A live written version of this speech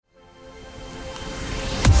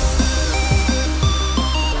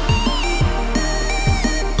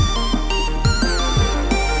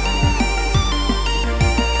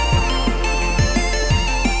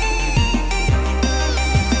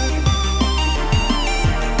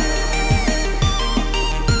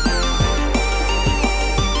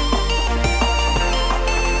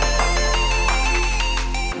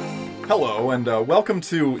and welcome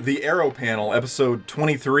to the Arrow Panel, episode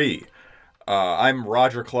 23. I'm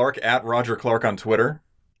Roger Clark, at Roger Clark on Twitter.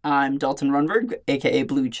 I'm Dalton Runberg, a.k.a.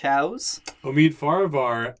 Blue Chows. Omid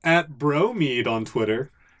Farvar, at Bromead on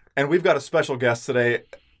Twitter. And we've got a special guest today.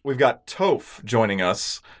 We've got Toph joining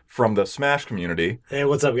us from the Smash community. Hey,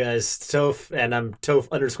 what's up, guys? Toph, and I'm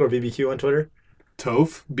Toph_BBQ on Twitter.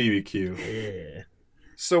 Toph BBQ. Yeah.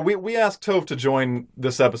 So we asked Toph to join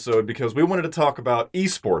this episode because we wanted to talk about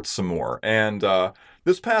esports some more. And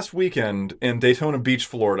this past weekend in Daytona Beach,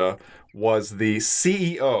 Florida, was the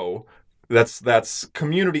CEO, that's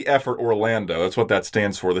Community Effort Orlando, that's what that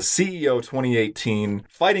stands for, the CEO 2018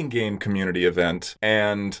 fighting game community event.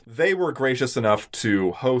 And they were gracious enough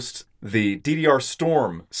to host the DDR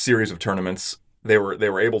Storm series of tournaments. They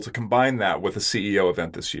were able to combine that with the CEO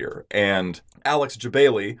event this year. And Alex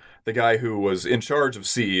Jabali, the guy who was in charge of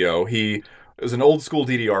CEO, he is an old school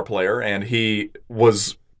DDR player, and he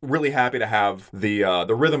was really happy to have the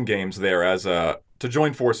rhythm games there as to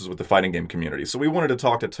join forces with the fighting game community. So we wanted to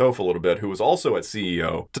talk to Toph a little bit, who was also at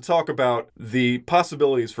CEO, to talk about the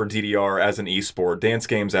possibilities for DDR as an esport, dance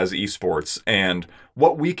games as esports, and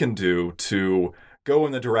what we can do to go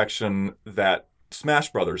in the direction that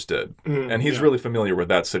Smash Brothers did. And he's really familiar with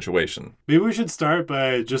that situation. Maybe we should start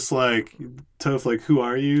by just like, Toph, who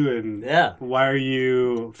are you and why are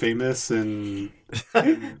you famous and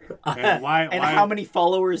why How many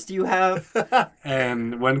followers do you have?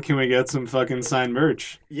 And when can we get some fucking signed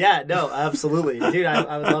merch? Yeah, no, absolutely. Dude,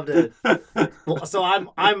 I would love to. Well, so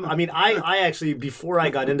I actually, before I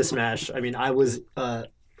got into Smash, I was I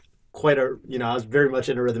was very much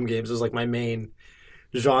into rhythm games. It was like my main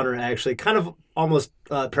genre, actually. Kind of almost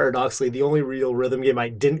paradoxically, the only real rhythm game I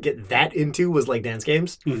didn't get that into was like dance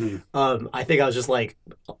games. Mm-hmm. I think I was just like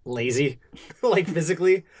lazy, like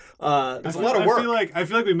physically. It's a lot of work. I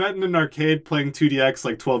feel like we met in an arcade playing 2DX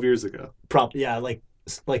like 12 years ago. Yeah, like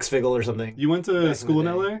Sviggle or something. You went to school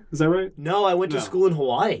in LA? Is that right? No, I went to school in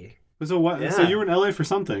Hawaii. So what? Yeah. So you were in LA for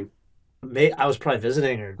something? I was probably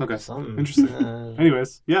visiting or something. Interesting.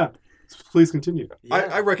 Anyways, yeah. Please continue. Yeah.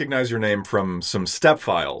 I recognize your name from some step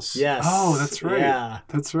files. Yes. Oh, that's right. Yeah.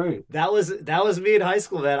 That's right. That was me in high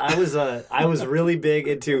school, man. I was really big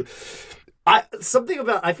into I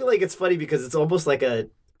feel like it's funny because it's almost like I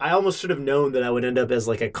almost should have known that I would end up as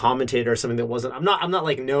like a commentator or something that wasn't. I'm not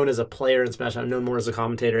like known as a player in Smash. I'm known more as a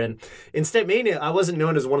commentator. And in Stepmania, I wasn't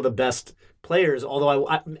known as one of the best players, although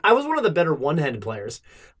I was one of the better one-handed players.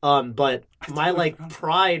 But my like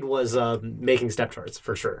pride was making step charts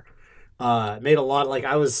for sure. Made a lot, like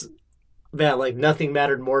I was, man, like nothing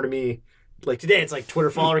mattered more to me. Like today, it's like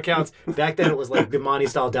Twitter follower counts. Back then, it was like the Monty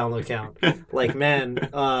style download count. Like, man,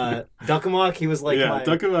 Duckamok, he was like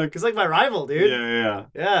Duckamok. He's like my rival, dude.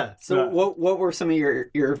 Yeah. So what were some of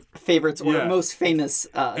your favorites or most famous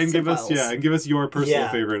and give us give us your personal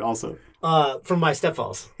favorite also. From my step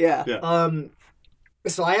files. Yeah.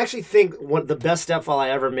 So I actually think the best step file I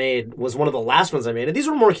ever made was one of the last ones I made. And these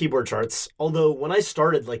were more keyboard charts. Although when I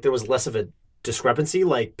started, like there was less of a discrepancy.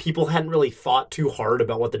 Like people hadn't really thought too hard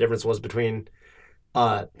about what the difference was between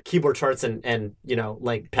keyboard charts and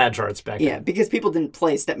like pad charts back then. Yeah, because people didn't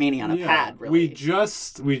play Stepmania on a pad, really.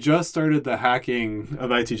 We just started the hacking of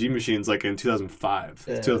ITG machines like in 2005,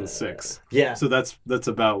 2006. Yeah. So that's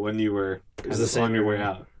about when you were on your way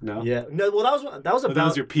out. No? Yeah. No, well that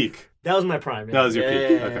was your peak. That was my prime. Yeah. That was your peak.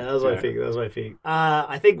 Yeah, okay. That was my peak. That was my peak.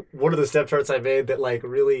 I think one of the step charts I made that like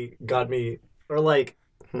really got me, or like,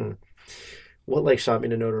 what like shot me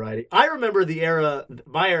to notoriety. I remember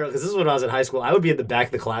my era, because this is when I was in high school. I would be in the back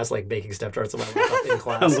of the class like making step charts on my laptop in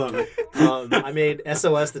class. I love it. I made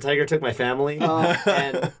SOS: The Tiger Took My Family,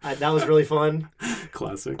 and that was really fun.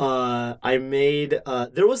 Classic. I made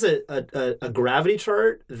there was a gravity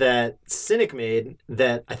chart that Cynic made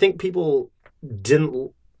that I think people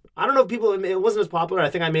didn't. I don't know if it wasn't as popular. I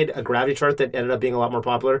think I made a gravity chart that ended up being a lot more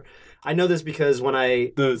popular. I know this because when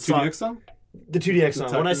I the 2DX song? The 2DX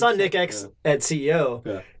song. When I saw Nick X at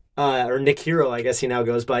CEO, or Nick Hero, I guess he now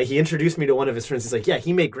goes by, he introduced me to one of his friends. He's like, yeah,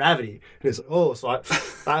 he made Gravity. And he's like, oh, so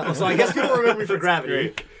I guess people remember me for Gravity.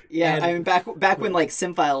 Great. Yeah, I mean, back when like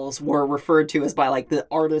sim files were referred to as by like the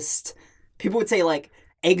artist, people would say like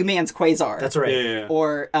Eggman's Quasar. That's right. Yeah.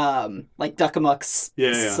 Or like Duckamuk's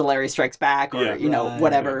Solari Strikes Back, or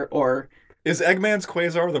whatever. Or is Eggman's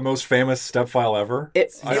Quasar the most famous step file ever?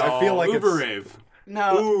 It's I feel like Uber Rave.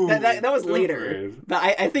 No, Ooh, that was Uber later. Rave. But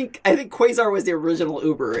I think Quasar was the original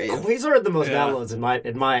Uber Rave. Quasar had the most Yeah. downloads in my,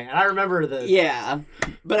 and I remember the. Yeah,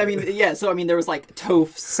 but I mean, yeah. So I mean, there was like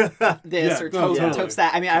Toph's this Yeah, or no, totally. Toph's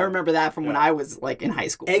that. I mean, I remember that from when I was like in high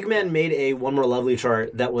school. Eggman made a One More Lovely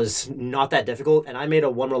chart that was not that difficult, and I made a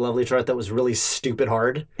One More Lovely chart that was really stupid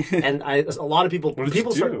hard. And a lot of people, What did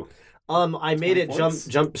people you do? I made it 24s?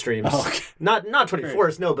 jump streams. Oh, okay. Not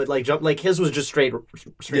 24s, no, but like jump, like his was just straight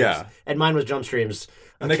streams. Yeah. And mine was jump streams.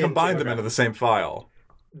 And they akin to combined them like- into the same file.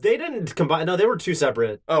 They didn't combine. No, they were two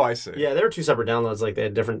separate. Oh, I see. Yeah, they were two separate downloads. Like they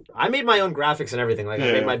had different. I made my own graphics and everything. Like I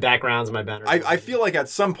Yeah. made my backgrounds and my banners. I feel like at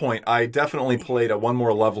some point I definitely played a One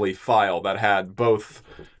More Lovely file that had both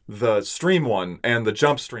the stream one and the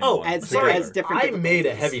jump stream Oh, one. as together. as different. I made a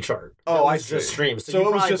difficulties. heavy chart. Oh, That I was just see. streams. So you it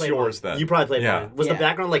was probably just played yours mine. then. You probably played Yeah. mine. Was Yeah. the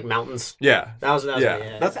background like mountains? Yeah. That was Yeah.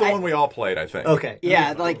 yeah. That's the one we all played, I think. Okay.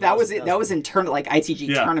 Yeah, like that was in turn like ITG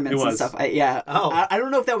Yeah, tournaments it and was. stuff. Yeah. Oh. I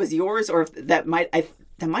don't know if that was yours or if that might have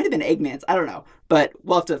been Eggman's. I don't know, but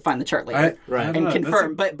we'll have to find the chart later Right. I don't and know,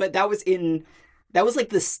 confirm. But that was like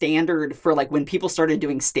the standard for like when people started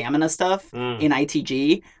doing stamina stuff in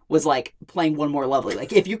ITG was like playing One More Lovely.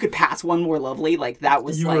 Like if you could pass One More Lovely, like that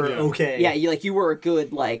was You like were okay. yeah, you were a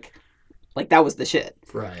good like that was the shit.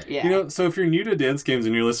 Right. Yeah. You know, so if you're new to dance games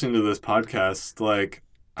and you're listening to this podcast, like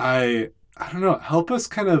I don't know, help us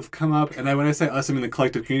kind of come up, and when I say us, I mean the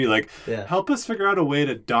collective community, like Yeah. help us figure out a way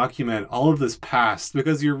to document all of this past,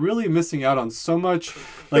 because you're really missing out on so much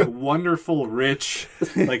like wonderful, rich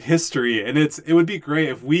like history, and it would be great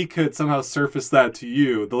if we could somehow surface that to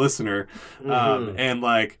you, the listener, and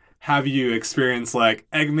like have you experience like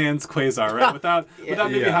Eggman's Quasar, right? Without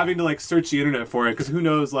maybe Yeah. having to like search the internet for it, because who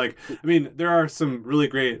knows? Like, I mean, there are some really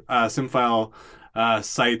great SimFile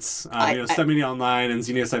sites, StemMini Online and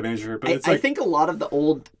Xenia Site Manager, but it's I like think a lot of the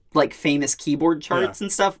old like famous keyboard charts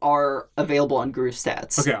and stuff are available on Groove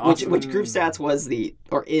Stats. Okay, awesome. Which Groove Stats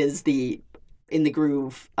is the in the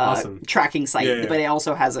Groove Awesome. tracking site, Yeah, yeah. but it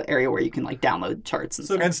also has an area where you can like download charts and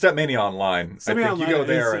stuff. And Stepmania Online. Stepmania I think Online you go is,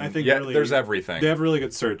 there I and think, yeah, really- there's everything. they have really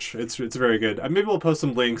good search. It's very good. Maybe we'll post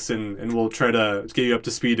some links and we'll try to get you up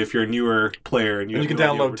to speed if you're a newer player and you And you have can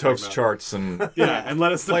no idea what download we're talking Toph's about. charts and Yeah, and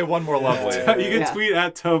let us know. play One More Lovely. You can Yeah. tweet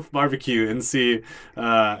at Toph Barbecue and see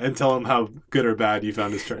and tell him how good or bad you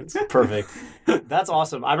found his charts. Perfect. That's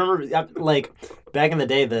awesome. I remember like back in the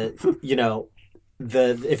day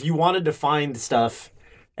if you wanted to find stuff,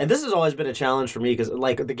 and this has always been a challenge for me because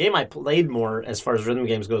like the game I played more as far as rhythm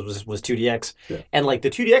games goes was 2DX, and like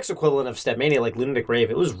the 2DX equivalent of Stepmania, like Lunatic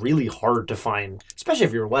Rave, it was really hard to find, especially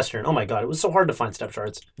if you were Western. Oh my god, it was so hard to find step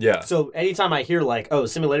charts. Yeah. So anytime I hear like, oh,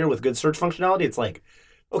 simulator with good search functionality, it's like,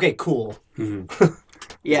 okay, cool.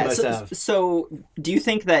 Yeah. It's nice to have. So do you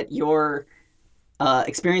think that your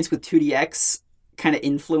experience with 2DX kind of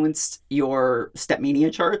influenced your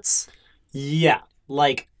Stepmania charts? Yeah,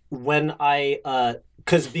 like when I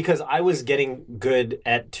because I was getting good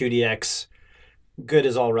at 2DX. Good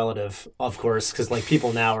is all relative, of course, because like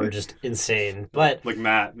people now are just insane. But Like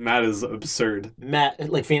Matt is absurd. Matt,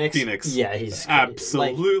 like Phoenix, Yeah, he's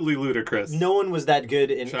absolutely ludicrous. no one was that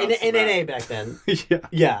good in Shouts to NA Matt. back then. Yeah.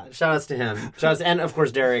 Yeah, shout outs to him. Shout outs, and of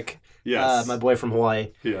course Derek, Yes. my boy from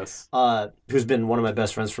Hawaii, Yes. who's been one of my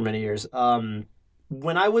best friends for many years.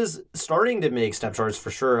 When I was starting to make step charts,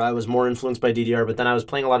 for sure, I was more influenced by DDR, but then I was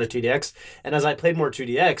playing a lot of 2DX, and as I played more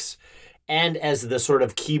 2DX, and as the sort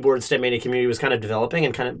of keyboard Stepmania community was kind of developing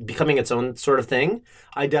and kind of becoming its own sort of thing,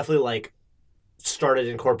 I definitely like started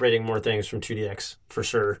incorporating more things from 2DX, for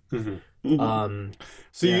sure.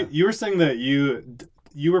 So Yeah. you were saying that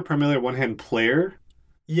you were primarily a one-hand player.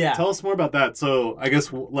 Yeah. Tell us more about that. So I guess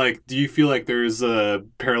like, do you feel like there's a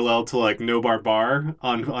parallel to like No Bar Bar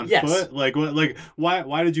on Yes. foot? Like what? Like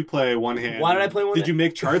why did you play one hand? Why did I play one Did hand? you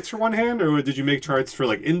make charts for one hand, or did you make charts for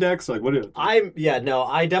like index? Like what? I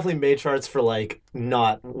definitely made charts for like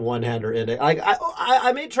not one hand or index. Like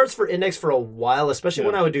I made charts for index for a while, especially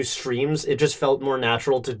when I would do streams. It just felt more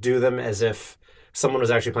natural to do them as if someone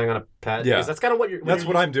was actually playing on a pad. Yeah. Because that's kind of what you're. That's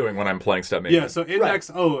what I'm doing when I'm playing Stepmania. Yeah, so index,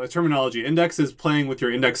 a terminology. Index is playing with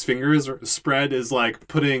your index fingers. Spread is like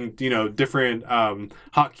putting, different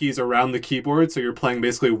hotkeys around the keyboard. So you're playing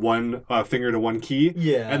basically one finger to one key.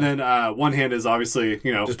 Yeah. And then one hand is obviously,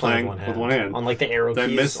 just playing with one hand. on like the arrow Did I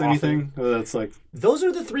keys. miss often. anything? That's like... Those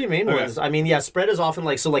are the three main Okay. ones. I mean, yeah, spread is often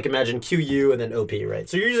like, so like imagine QU and then OP, right?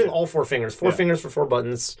 So you're using all four fingers. Four fingers for four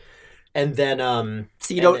buttons. And then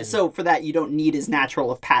So you don't. So for that, you don't need as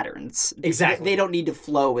natural of patterns. Exactly. They don't need to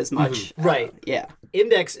flow as much. Right. Yeah.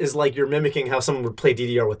 Index is like you're mimicking how someone would play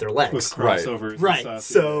DDR with their legs. With crossovers and Right. stuff.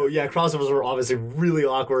 So yeah, crossovers were obviously really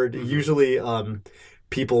awkward. Usually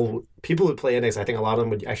people who play index, I think a lot of them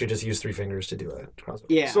would actually just use 3 fingers to do a crossover.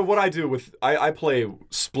 Yeah. So what I do with I play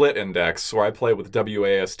split index, where I play with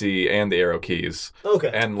WASD and the arrow keys,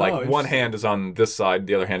 Okay. and like one interesting. hand is on this side,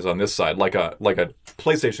 the other hand is on this side, like a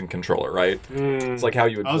PlayStation controller, right? It's like how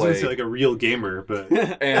you would I was play. gonna say like a real gamer, but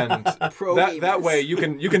And Pro that gamers. way you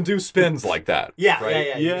can do spins like that. Yeah,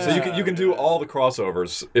 right? Yeah. So you can do all the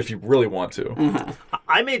crossovers if you really want to.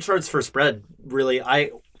 I made charts for spread, really.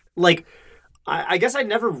 I guess I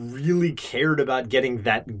never really cared about getting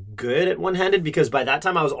that good at one-handed because by that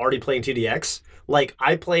time I was already playing 2DX. Like,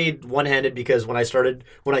 I played one-handed because when I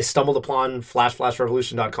stumbled upon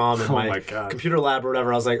flashrevolution.com in Oh my my God. computer lab or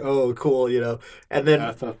whatever, I was like, oh, cool, you know. And then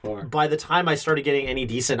FFR. by the time I started getting any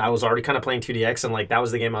decent, I was already kind of playing 2DX, and like that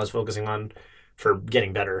was the game I was focusing on for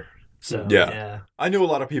getting better. So, Yeah. I knew a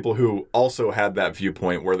lot of people who also had that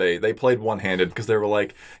viewpoint where they played one-handed because they were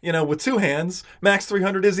like, with 2 hands, max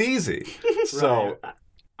 300 is easy. So,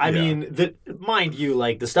 I Yeah. mean, mind you,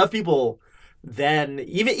 like the stuff people then,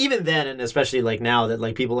 even then, and especially like now that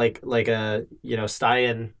like people like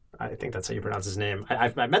Stein, I think that's how you pronounce his name. I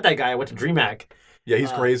met that guy. I went to DreamHack, yeah,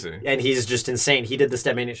 he's crazy. and he's just insane. He did the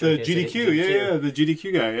Step Mania The showcase. GDQ, yeah, the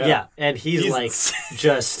GDQ guy, yeah. Yeah, and he's like insane.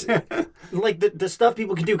 just like the stuff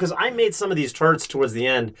people can do, because I made some of these charts towards the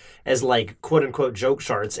end as like quote unquote joke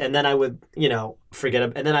charts, and then I would forget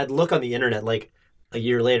them, and then I'd look on the internet like a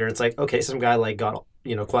year later, it's like, okay, some guy like got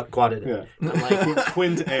quadded it. Yeah. And I'm like,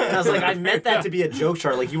 Quint A. and I was like, I meant that to be a joke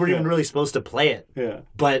chart, like you weren't even really supposed to play it, Yeah.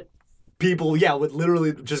 but people would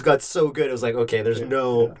literally just got so good, it was like, okay, there's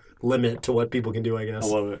no limit to what people can do, I guess. I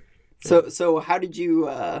love it. So how did you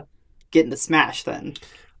get into Smash then?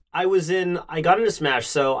 I got into Smash.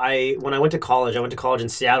 So when I went to college in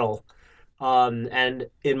Seattle. And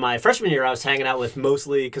in my freshman year, I was hanging out with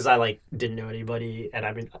mostly because I like didn't know anybody, and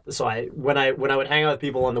I mean, so when I would hang out with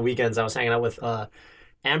people on the weekends, I was hanging out with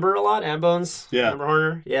Amber a lot, Ambones, Yeah. Amber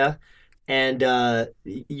Horner, yeah, and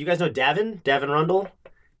you guys know Davin Rundle.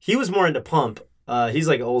 He was more into Pump. He's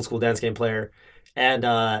like an old school dance game player, and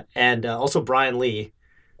also Brian Lee,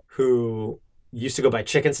 who used to go by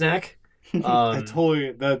Chicken Snack. That's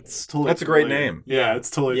totally That's a great familiar. name. Yeah, it's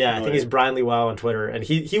totally Yeah, I think familiar. he's Brian Lee Wow on Twitter, and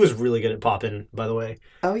he was really good at popping, by the way.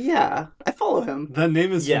 Oh yeah, I follow him. That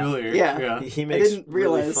name is Yeah. familiar. Yeah. Yeah. He makes didn't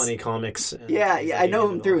really realize- funny comics. and Yeah, he's, yeah, like, I know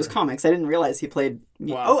a him through his developer. comics. I didn't realize he played.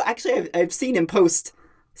 Wow. Oh, actually, I've seen him post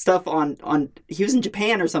stuff on. He was in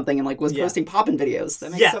Japan or something and like was Yeah. posting poppin' videos.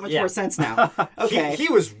 That makes Yeah, so much yeah. more sense now. Okay. He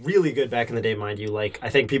was really good back in the day, mind you. Like, I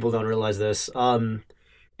think people don't realize this.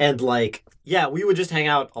 And like, yeah, we would just hang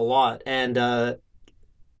out a lot, and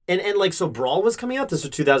like, so Brawl was coming out. This was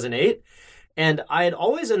 2008, and I had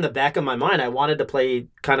always in the back of my mind I wanted to play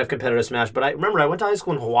kind of competitive Smash. But I remember I went to high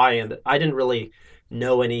school in Hawaii, and I didn't really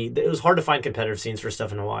know any. It was hard to find competitive scenes for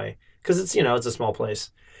stuff in Hawaii because it's it's a small place.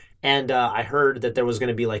 And I heard that there was going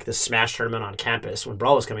to be like this Smash tournament on campus when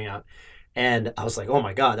Brawl was coming out. And I was like, oh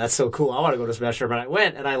my God, that's so cool. I want to go to Smash tournament. I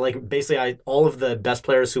went, and I like basically all of the best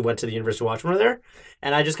players who went to the University of Washington were there.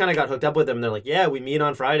 And I just kind of got hooked up with them. And they're like, yeah, we meet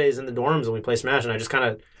on Fridays in the dorms and we play Smash. And I just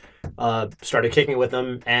kind of started kicking it with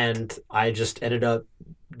them. And I just ended up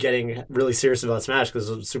getting really serious about Smash because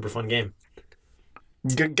it was a super fun game.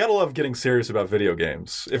 Gotta love getting serious about video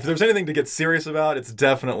games. If there's anything to get serious about, it's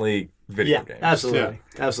definitely video games. Absolutely.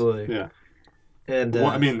 Absolutely. Yeah. And Well,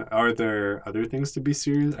 I mean, are there other things to be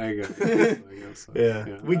serious? I guess so.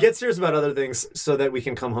 yeah. We get serious about other things so that we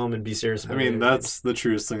can come home and be serious I about mean, video that's the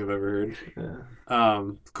truest thing I've ever heard. Yeah.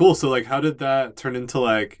 Cool. So, like, how did that turn into,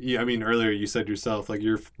 like, I mean, earlier you said yourself, like,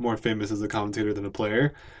 you're more famous as a commentator than a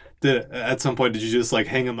player. At some point, did you just, like,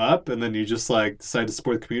 hang them up and then you just, like, decide to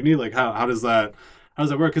support the community? Like, how does that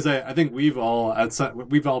work? Because I think we've all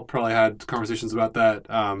probably had conversations about that,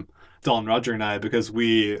 Dylan, Roger, and I, because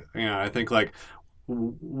I think, like,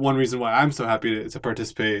 one reason why I'm so happy to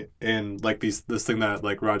participate in like this thing that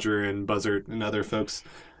like Roger and Buzzard and other folks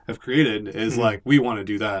have created is like we want to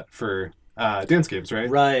do that for dance games, right?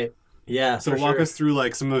 Right. Yeah. So for walk sure. us through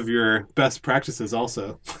like some of your best practices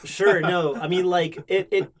also. Sure. No, I mean, like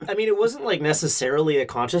it wasn't like necessarily a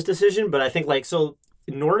conscious decision, but I think like, so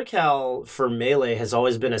NorCal for Melee has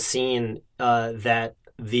always been a scene that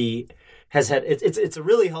has had it's a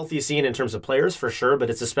really healthy scene in terms of players for sure, but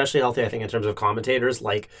it's especially healthy I think in terms of commentators.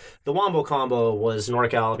 Like the Wombo Combo was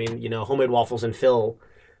NorCal. I mean, Homemade Waffles and Phil,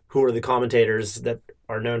 who are the commentators that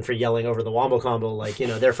are known for yelling over the Wombo Combo, like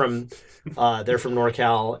they're from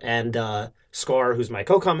NorCal, and Scar, who's my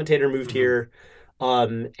co-commentator, moved here,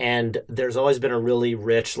 and there's always been a really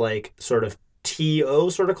rich like sort of TO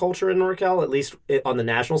sort of culture in NorCal, at least on the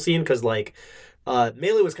national scene, because like.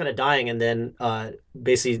 Melee was kind of dying, and then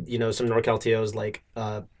basically, some NorCal TOs like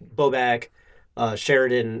Bobak,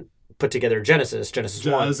 Sheridan put together Genesis I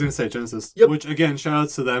 1. was going to say Genesis, Yep. which again, shout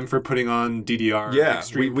outs to them for putting on DDR. Yeah,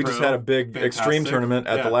 Extreme we just Pro. had a big Extreme Fantastic. tournament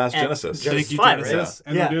at Yeah. the last At Genesis. Genesis Thank you, 5, right? Genesis.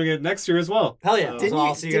 And Yeah. we're doing it next year as well. Hell yeah. So- So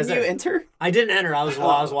I'll see you guys Didn't you there. enter? I didn't enter. I was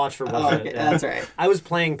watching for most Oh, of okay, it. Yeah. that's right. I was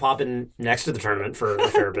playing Poppin next to the tournament for a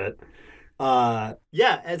fair bit.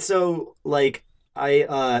 Yeah, and so like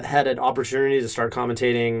I had an opportunity to start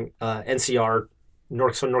commentating NCR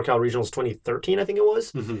NorCal Regionals 2013, I think it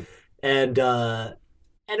was, Mhm.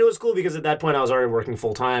 and it was cool because at that point I was already working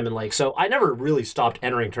full time, and like so I never really stopped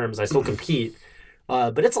entering tournaments. I still compete.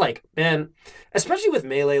 But it's like, man, especially with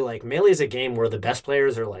Melee, like Melee is a game where the best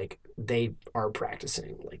players are like, they are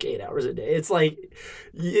practicing like 8 hours a day. It's like,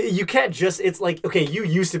 you can't just, it's like, okay, you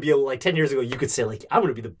used to be able, like 10 years ago, you could say like, I'm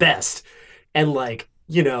going to be the best. And like,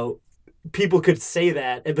 you know, people could say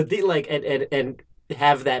that, but they like, and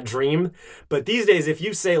have that dream. But these days, if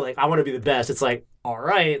you say like, I want to be the best, it's like, all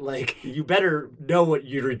right, like you better know what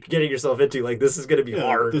you're getting yourself into. Like this is going to be Yeah,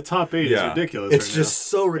 hard. the top 8 Yeah. is ridiculous. It's right just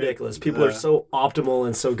so ridiculous. People are so optimal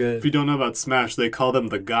and so now. If good. you don't know about Smash, they call them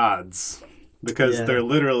the gods because Yeah. they're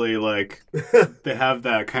literally like they have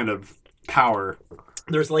that kind of power.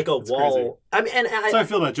 There's like a wall. crazy. I mean, and So I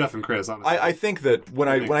feel about Jeff and Chris, honestly. I think that when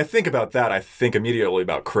I think about that, I think immediately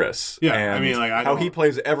about Chris. Yeah, and I mean, like, I how don't- he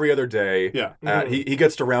plays every other day. Yeah. He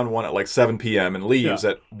gets to round 1 at like 7 p.m. and leaves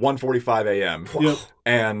at 1:45 a.m. Yep.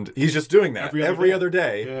 And he's just doing that every other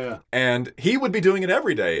day. Yeah. And he would be doing it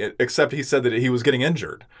every day, except he said that he was getting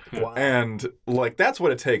injured. Wow. And like that's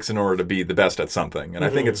what it takes in order to be the best at something. And I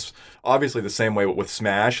think it's obviously the same way with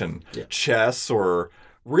Smash and chess or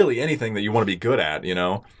really anything that you want to be good at, you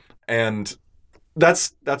know? And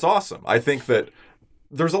that's awesome. I think that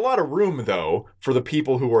there's a lot of room though for the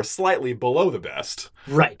people who are slightly below the best.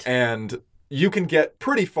 right. And you can get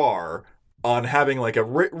pretty far on having like a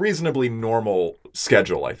reasonably normal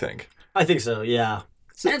schedule, I think. I think so. Yeah.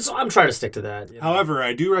 And so I'm trying to stick to that. you know. However,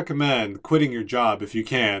 I do recommend quitting your job if you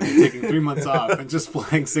can, and taking 3 months off and just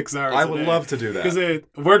playing 6 hours. I would love to do that. because it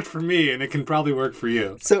worked for me, and it can probably work for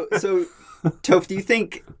you. So Toph, do you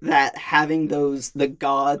think that having the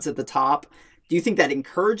gods at the top, do you think that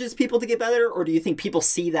encourages people to get better, or do you think people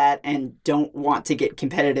see that and don't want to get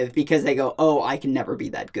competitive because they go, "Oh, I can never be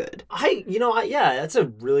that good"? Yeah, that's a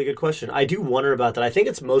really good question. I do wonder about that. I think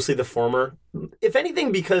it's mostly the former. If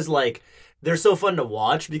anything, because like they're so fun to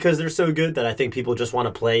watch because they're so good that I think people just want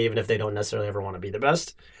to play even if they don't necessarily ever want to be the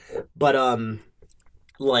best. But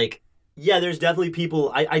like yeah, there's definitely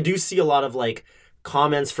people. I do see a lot of like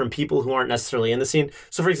comments from people who aren't necessarily in the scene.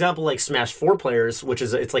 So for example, like Smash 4 players, which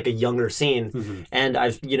is it's like a younger scene, and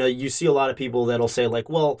you see a lot of people that'll say like,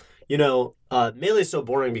 well, Melee's so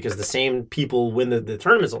boring because the same people win the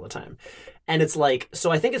tournaments all the time. And it's like,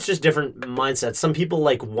 so I think it's just different mindsets. Some people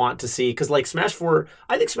like want to see, because like Smash 4,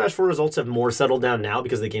 I think Smash 4 results have more settled down now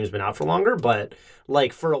because the game's been out for longer. But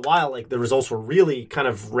like for a while, like the results were really kind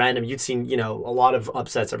of random. You'd seen, a lot of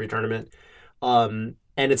upsets every tournament. And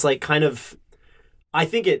it's like kind of, I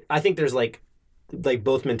think there's like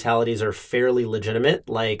both mentalities are fairly legitimate.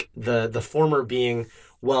 Like the former being,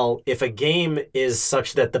 well, if a game is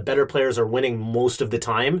such that the better players are winning most of the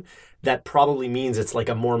time, that probably means it's like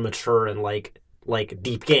a more mature and like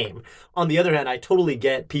deep game. On the other hand, I totally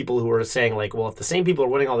get people who are saying like, well, if the same people are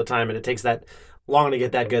winning all the time and it takes that long to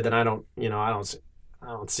get that good, then I don't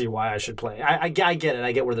see why I should play. I get it.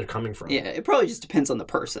 I get where they're coming from. Yeah, it probably just depends on the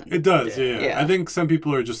person. It does, yeah. Yeah. I think some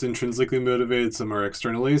people are just intrinsically motivated, some are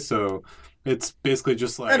externally, so it's basically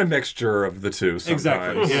just like... And a mixture of the two sometimes.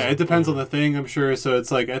 Exactly. Yeah, it depends on the thing, I'm sure. So it's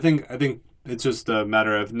like, I think it's just a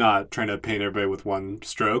matter of not trying to paint everybody with one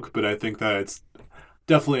stroke, but I think that it's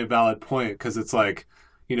definitely a valid point, because it's like,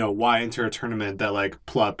 why enter a tournament that like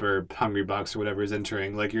Plup or Hungry Box or whatever is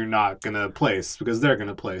entering? Like, you're not going to place because they're going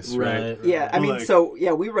to place, right? Yeah, I mean,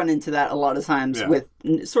 Like- we run into that a lot of times Yeah. with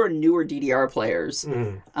sort of newer DDR players,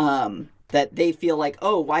 that they feel like,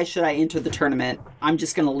 oh, why should I enter the tournament? I'm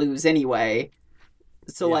just going to lose anyway.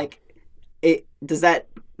 So, like, does that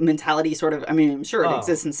mentality sort of, I mean, I'm sure it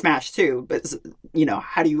exists in Smash too, but,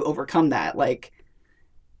 how do you overcome that? Like,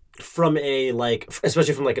 From a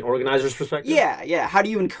especially from like an organizer's perspective. yeah. How do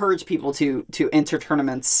you encourage people to enter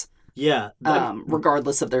tournaments, Yeah.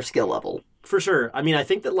 regardless of their skill level? For sure. I mean, I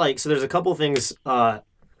think that so there's a couple things, half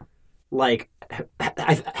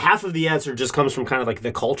of the answer just comes from kind of like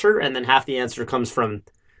the culture, and then half the answer comes from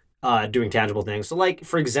doing tangible things. So like,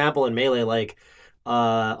 for example, in Melee,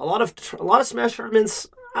 a lot of Smash tournaments,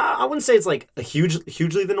 I wouldn't say it's like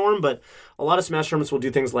hugely the norm, but a lot of Smash tournaments will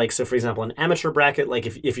do things like, so for example, an amateur bracket, like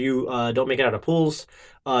if you don't make it out of pools,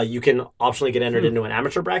 you can optionally get entered into an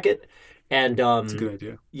amateur bracket. And It's a good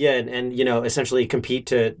idea. yeah, and essentially compete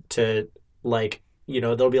to like,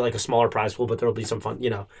 there'll be like a smaller prize pool, but there'll be some fun,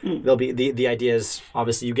 there'll be the idea is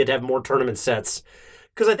obviously you get to have more tournament sets.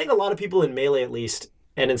 Because I think a lot of people in Melee, at least,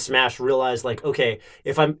 and in Smash realize, like, okay,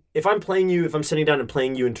 if I'm playing you, if I'm sitting down and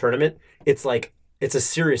playing you in tournament, it's like, it's a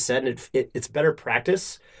serious set, and it's better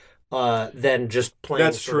practice than just playing.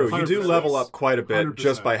 That's true. You do level up quite a bit 100%.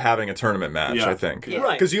 just by having a tournament match, I think. Yeah.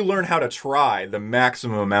 Right. Because you learn how to try the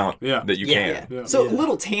maximum amount that you can. Yeah. So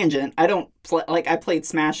little tangent. I don't play, like, I played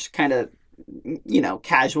Smash kind of,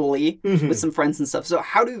 casually with some friends and stuff. So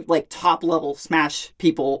how do like top level Smash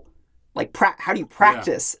people like how do you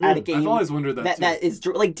practice at a game? I've always wondered that too. That is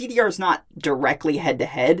like DDR is not directly head to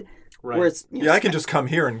head. Right. Where it's, I can just come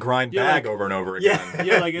here and grind bag over and over again.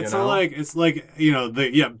 Yeah, like it's not like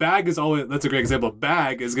bag is always, that's a great example.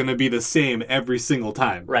 Bag is going to be the same every single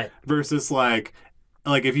time, Right. Versus like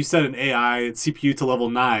if you set an AI CPU to level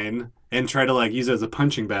 9 and try to like use it as a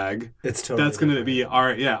punching bag, It's totally that's going to be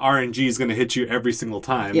RNG is going to hit you every single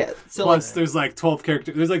time. Yeah, so plus there's like 12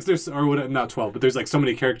 characters. Not 12, but there's like so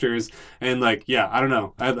many characters, and like I don't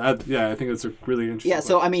know. I think that's a really interesting. Yeah,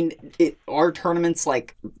 so I mean, are tournaments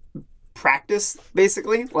like practice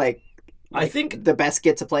basically? Like I think the best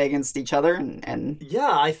get to play against each other, and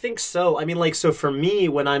Yeah, I think so. I mean, like, so for me,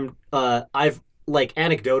 when I've like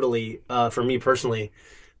anecdotally, for me personally,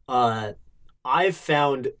 I've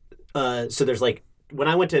found, so there's like when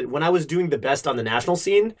I was doing the best on the national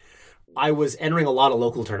scene, I was entering a lot of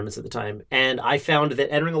local tournaments at the time, and I found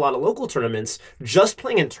that entering a lot of local tournaments, just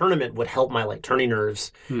playing in tournament would help my like turning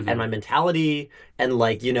nerves and my mentality and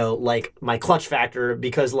like like my clutch factor,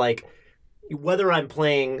 because like, whether I'm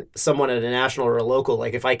playing someone at a national or a local,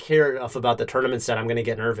 like if I care enough about the tournament set, I'm going to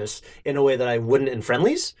get nervous in a way that I wouldn't in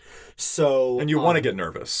friendlies. So And you want to get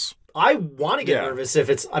nervous. I want to get nervous if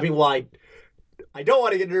it's. I mean, well, I don't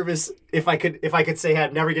want to get nervous if I could say, hey,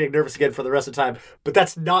 I'm never getting nervous again for the rest of the time. But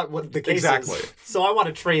that's not what the case Exactly. is. So I want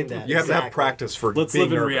to train that. You have to have practice for let's being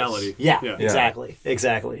live in nervous. reality. Yeah, Yeah.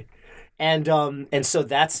 exactly. And so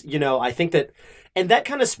that's, I think that, and that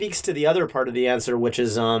kind of speaks to the other part of the answer, which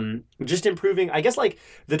is just improving, I guess, like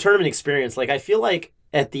the tournament experience. Like I feel like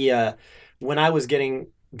at the when I was getting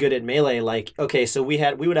good at Melee, like, okay, so we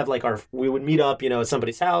would have like we would meet up, at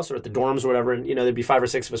somebody's house or at the dorms or whatever, and there'd be 5 or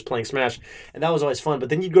 6 of us playing Smash, and that was always fun. But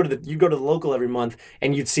then you'd go to the local every month,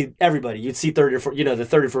 and you'd see everybody. You'd see 30 or 40, the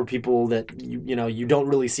 30 or 40 people that you don't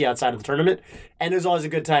really see outside of the tournament, and it was always a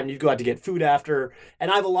good time. You'd go out to get food after,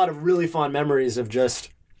 and I have a lot of really fond memories of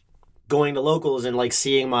just going to locals and like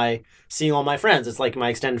seeing all my friends. It's like my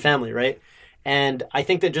extended family, right? And I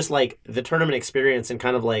think that just like the tournament experience and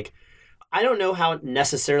kind of like, I don't know how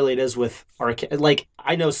necessarily it is with arcade. Like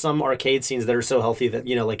I know some arcade scenes that are so healthy that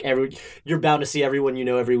like you're bound to see everyone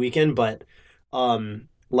every weekend. But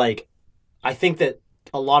like I think that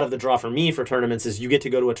a lot of the draw for me for tournaments is you get to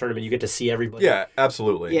go to a tournament, you get to see everybody. Yeah,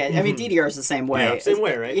 absolutely. yeah, I mean DDR is the same way. Yeah, same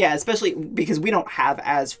way, right? Yeah, especially because we don't have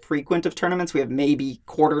as frequent of tournaments. We have maybe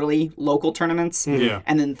quarterly local tournaments, Yeah.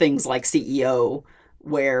 and then things like CEO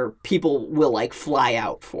where people will like fly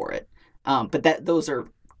out for it. But those are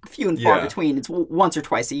few and far Yeah. between. It's once or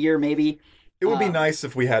twice a year, maybe. It would be nice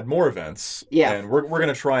if we had more events. Yeah. And we're going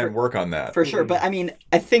to try and work on that. For sure. But I mean,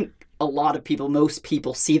 I think most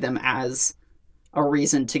people see them as a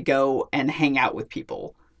reason to go and hang out with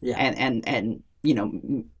people. Yeah. And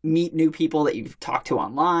meet new people that you've talked to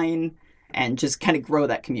online and just kind of grow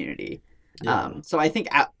that community. Yeah. So I think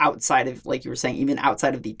outside of, like you were saying, even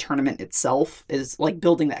outside of the tournament itself is like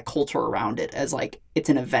building that culture around it as like it's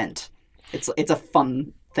an event. It's a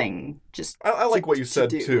fun thing. Just I like what you said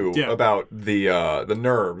do. too Yeah. about the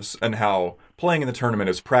nerves and how playing in the tournament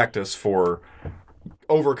is practice for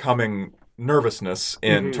overcoming nervousness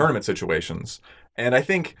in tournament situations. And I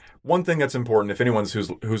think one thing that's important, if anyone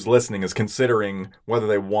who's listening is considering whether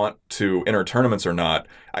they want to enter tournaments or not,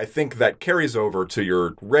 I think that carries over to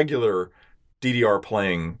your regular DDR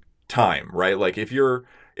playing time, right? Like if you're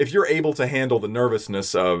able to handle the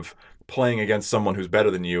nervousness of playing against someone who's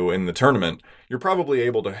better than you in the tournament, you're probably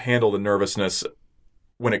able to handle the nervousness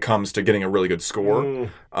when it comes to getting a really good score,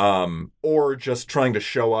 or just trying to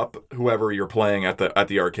show up whoever you're playing at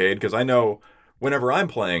the arcade. Because I know whenever I'm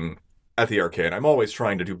playing at the arcade, I'm always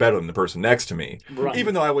trying to do better than the person next to me. Right.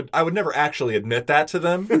 Even though I would never actually admit that to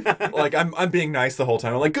them. Like I'm being nice the whole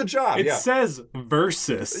time. I'm like, good job. It yeah. says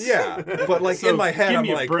versus. Yeah, but like So in my head, give I'm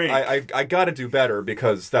me a like, break. I got to do better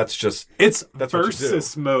because that's just It's That's what you do.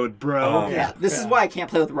 versus mode, bro. Yeah, this is why I can't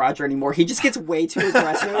play with Roger anymore. He just gets way too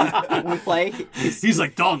aggressive when we play. He's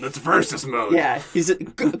like, Dalton, that's versus mode. Yeah, he's a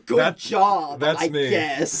good job. That's I me.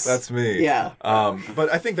 guess That's me. Yeah.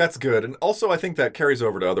 But I think that's good, and also I think that carries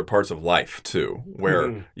over to other parts of life too,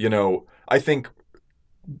 where I think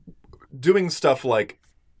doing stuff like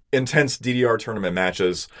intense DDR tournament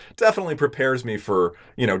matches definitely prepares me for,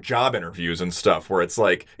 job interviews and stuff where it's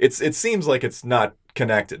like, it seems like it's not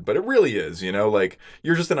connected, but it really is, like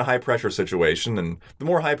you're just in a high pressure situation, and the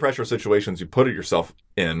more high pressure situations you put yourself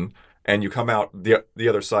in and you come out the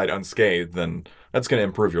other side unscathed, then that's going to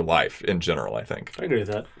improve your life in general, I think. I agree with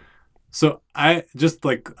that. So I just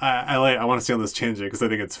I want to stay on this tangent because I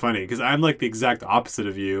think it's funny, because I'm like the exact opposite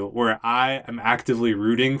of you, where I am actively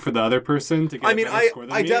rooting for the other person to get a better score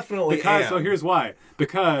than I me. definitely am. So here's why.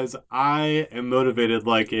 Because I am motivated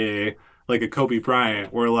like a Kobe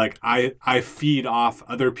Bryant, where like I feed off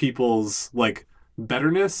other people's like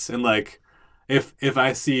betterness, and like if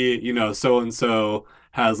I see, so and so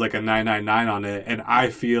has like a 999 on it, and I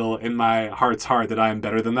feel in my heart's heart that I'm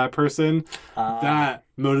better than that person, that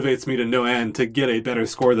motivates me to no end to get a better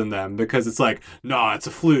score than them, because it's like, no, it's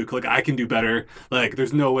a fluke. Like, I can do better. Like,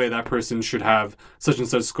 there's no way that person should have such and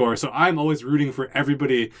such score. So I'm always rooting for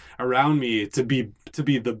everybody around me to be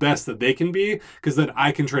the best that they can be, because then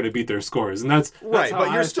I can try to beat their scores. And that's right. How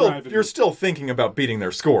But you're I still thinking about beating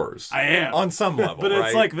their scores. I am on some level, but right?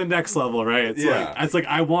 it's like the next level, right? It's like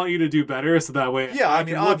I want you to do better, so that way I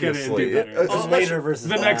can look at it and do better. It's later versus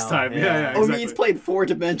the next time. Yeah, exactly. Omid's played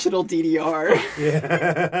 4-dimensional DDR. Yeah.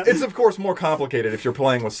 It's of course more complicated if you're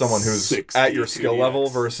playing with someone who's at your skill level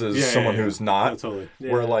versus someone who's not. No, totally.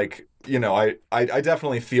 Where like, I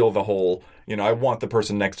definitely feel the whole, I want the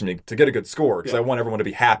person next to me to get a good score, because I want everyone to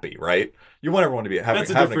be happy, right? You want everyone to be having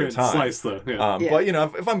a good time. Slice, though. Yeah. But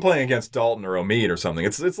if I'm playing against Dalton or Omid or something,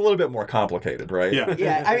 it's a little bit more complicated, right? Yeah.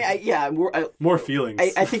 Yeah. I mean, more feelings.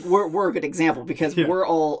 I think we're a good example, because we're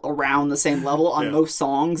all around the same level on most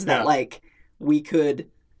songs that like we could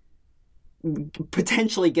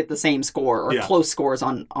potentially get the same score or close scores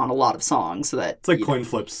on a lot of songs, so that it's like coin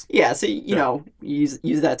flips. Yeah, so use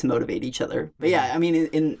that to motivate each other. But yeah, I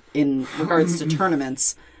mean, in regards to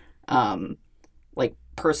tournaments, like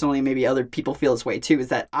personally, maybe other people feel this way too, is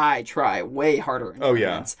that I try way harder in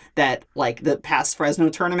tournaments. That like the past Fresno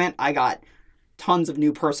tournament, I got tons of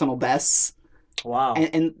new personal bests. Wow.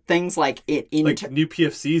 And things like it in like new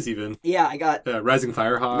PFCs even. Yeah, I got Rising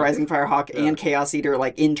Firehawk and Chaos Eater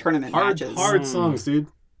like in tournament matches. Hard songs, dude.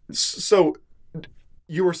 So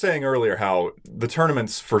you were saying earlier how the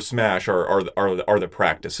tournaments for Smash are the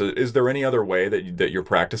practice. Is there any other way that you're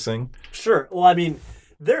practicing? Sure. Well, I mean,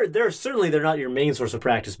 they're not your main source of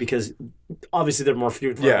practice, because obviously they're more few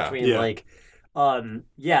and far between. Yeah. Like, I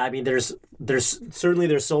mean, there's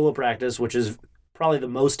solo practice, which is probably the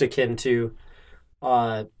most akin to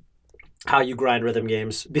how you grind rhythm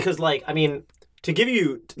games, because like, I mean, to give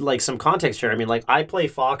you like some context here, I mean, like I play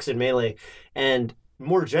Fox in Melee, and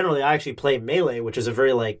more generally I actually play Melee, which is a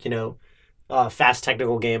very like, fast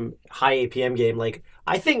technical game, high APM game. Like,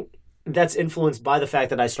 I think that's influenced by the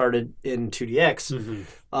fact that I started in 2DX,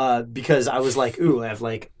 because I was like, ooh, I have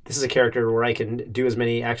like, this is a character where I can do as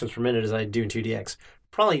many actions per minute as I do in 2DX.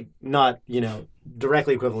 Probably not,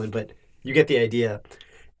 directly equivalent, but you get the idea.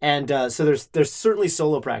 And so there's certainly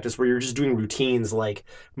solo practice where you're just doing routines like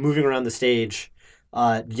moving around the stage,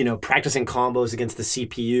 practicing combos against the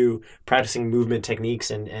CPU, practicing movement techniques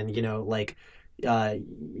and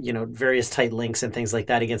various tight links and things like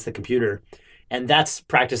that against the computer. And that's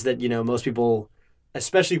practice that, most people,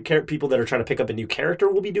 especially people that are trying to pick up a new character,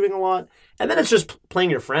 will be doing a lot. And then it's just playing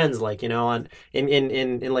your friends, like, in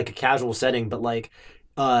like a casual setting, but like,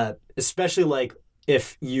 especially like,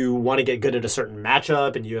 if you want to get good at a certain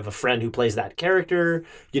matchup and you have a friend who plays that character,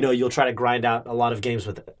 you'll try to grind out a lot of games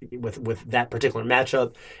with that particular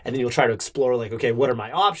matchup, and then you'll try to explore like, okay, what are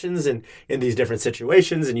my options in these different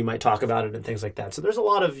situations, and you might talk about it and things like that. So there's a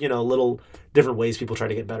lot of little different ways people try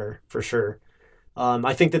to get better, for sure.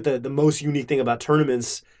 I think that the most unique thing about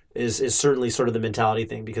tournaments is certainly sort of the mentality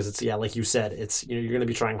thing, because it's like you said, it's you're going to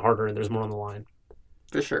be trying harder and there's more on the line.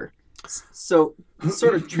 For sure. So,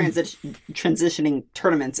 sort of transitioning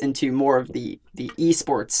tournaments into more of the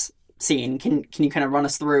esports scene. Can you kind of run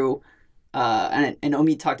us through? And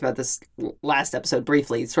Omid talked about this last episode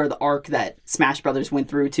briefly. Sort of the arc that Smash Brothers went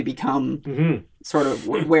through to become sort of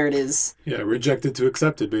where it is. Yeah, rejected to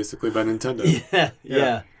accepted, basically by Nintendo.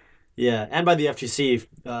 Yeah, and by the FGC.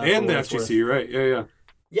 And the FGC, right? Yeah.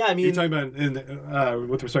 Yeah, I mean, you're talking about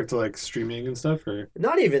with respect to like streaming and stuff, or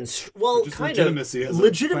not even just kind legitimacy of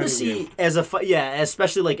legitimacy as a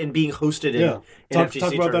especially like in being hosted in FGC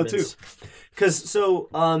talk about tournaments. That too. Because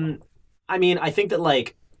I mean, I think that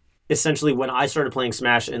like essentially when I started playing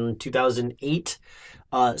Smash in 2008,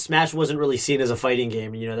 Smash wasn't really seen as a fighting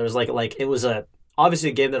game. There was like it was obviously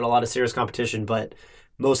a game that had a lot of serious competition, but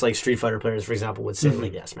most like Street Fighter players, for example, would say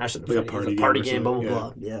like, Smash is like a party game, blah blah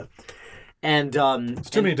blah. Yeah. And It's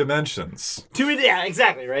too many dimensions. yeah,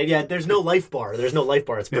 exactly, right? Yeah, there's no life bar. There's no life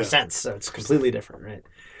bar. It's percents, so it's completely different, right?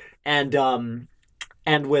 And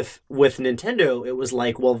with Nintendo, it was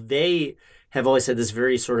like, well, they have always had this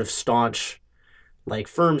very sort of staunch, like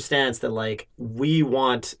firm stance that like we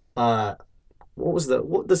want. What was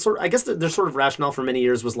the sort? I guess their sort of rationale for many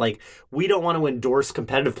years was like we don't want to endorse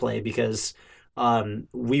competitive play because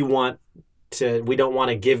we don't want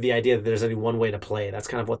to give the idea that there's only one way to play. That's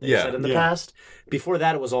kind of what they said in the past. Before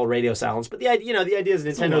that, it was all radio silence. But the idea is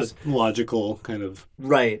Nintendo's logical kind of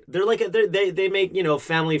right. They're like they make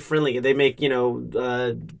family friendly. They make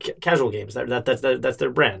casual games. That's their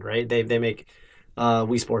brand, right? They make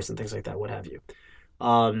Wii Sports and things like that, what have you.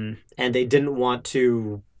 And they didn't want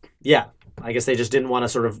to. Yeah, I guess they just didn't want to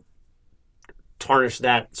sort of tarnish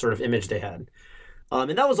that sort of image they had.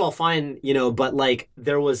 And that was all fine, but like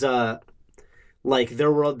there was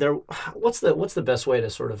what's the best way to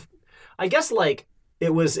sort of, I guess like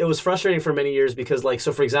it was frustrating for many years because like,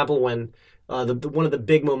 so for example, when one of the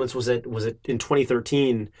big moments was in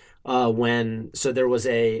 2013 when there was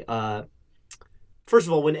a first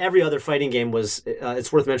of all, when every other fighting game was,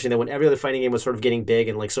 it's worth mentioning that when every other fighting game was sort of getting big,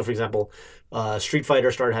 and like, so for example, Street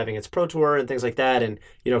Fighter started having its Pro Tour and things like that, and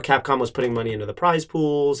Capcom was putting money into the prize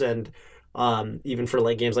pools, and even for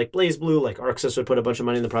like games like BlazBlue, like ArcSys would put a bunch of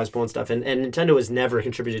money in the prize pool and stuff, and Nintendo has never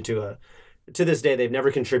contributed to this day, they've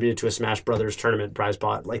never contributed to a Smash Brothers tournament prize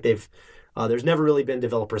pot. Like there's never really been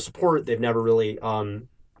developer support. They've never really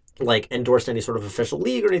like endorsed any sort of official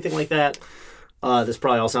league or anything like that. This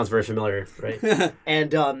probably all sounds very familiar, right?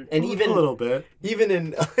 and even a little bit, even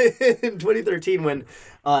in in 2013 when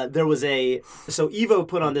there was so Evo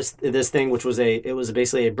put on this thing, which was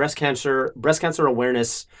basically a breast cancer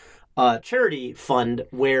awareness charity fund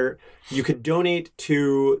where you could donate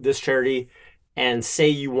to this charity and say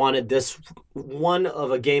you wanted this one of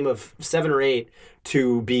a game of 7 or 8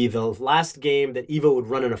 to be the last game that Evo would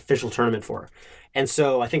run an official tournament for. And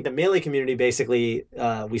so I think the Melee community basically,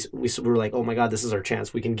 we were like, oh my God, this is our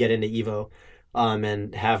chance. We can get into Evo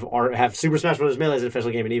and have Super Smash Bros. Melee as an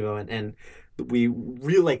official game in Evo. And we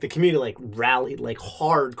really, like, the community, like, rallied, like,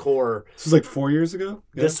 hardcore. This was like 4 years ago?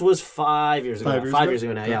 Yeah. This was 5 years ago. 5 years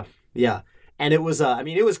ago now, yeah. Yeah. And it was,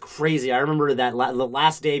 it was crazy. I remember that the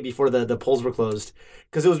last day before the polls were closed,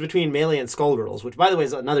 because it was between Melee and Skullgirls, which, by the way,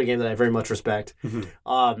 is another game that I very much respect.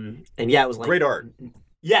 Mm-hmm. And yeah, it was like... Great art.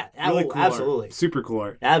 Yeah, really cool absolutely. Art. Super cool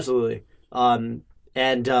art. Absolutely. And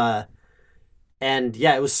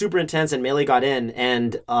yeah, it was super intense, and Melee got in,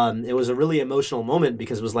 and it was a really emotional moment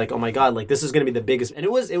because it was like, oh my God, like this is going to be the biggest, and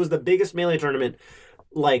it was the biggest Melee tournament,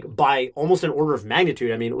 like by almost an order of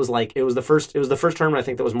magnitude. I mean, it was the first tournament I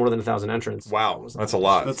think that was more than 1,000 entrants. Wow, that's a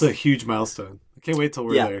lot. That's a huge milestone. I can't wait till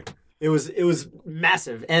we're there. It was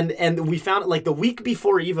massive, and we found like the week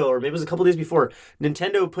before Evo, or maybe it was a couple days before,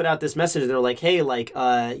 Nintendo put out this message. And they're like, "Hey, like,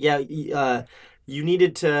 you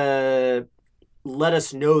needed to let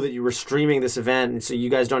us know that you were streaming this event, and so you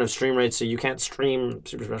guys don't have stream rights, so you can't stream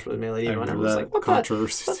Super Smash Bros. Melee." And I was like, "What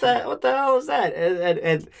the hell is that?"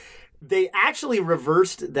 And they actually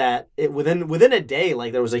reversed that. Within a day,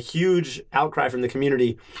 like there was a huge outcry from the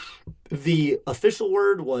community. The official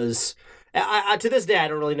word was, to this day, I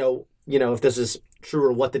don't really know. If this is true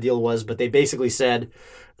or what the deal was, but they basically said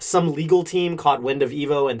some legal team caught wind of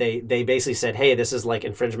Evo, and they basically said, hey, this is like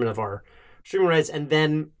infringement of our streaming rights. And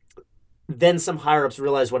then some higher ups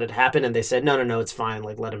realized what had happened, and they said, no, it's fine.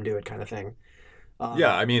 Like, let him do it, kind of thing.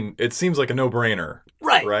 Yeah, I mean, it seems like a no-brainer.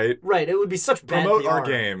 Right. It would be such bad Promote PR. our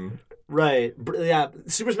game. Right. Yeah.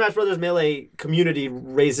 Super Smash Bros. Melee community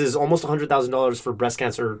raises almost $100,000 for breast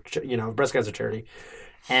cancer charity.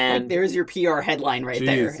 And like, there's your PR headline right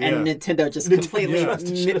there, and Nintendo just completely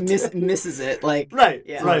misses it. Like right.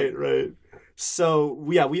 So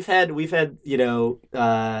yeah, we've had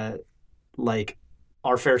like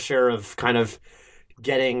our fair share of kind of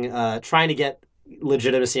getting trying to get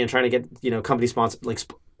legitimacy and trying to get company sponsor, like,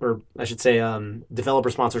 or I should say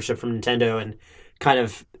developer sponsorship from Nintendo, and kind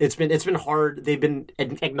of it's been hard. They've been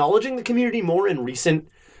acknowledging the community more in recent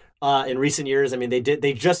years. I mean, they did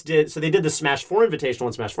the Smash 4 Invitational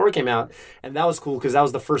when Smash 4 came out, and that was cool because that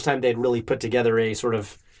was the first time they'd really put together a sort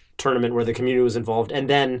of tournament where the community was involved. And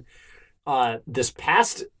then this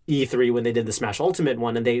past E3 when they did the Smash Ultimate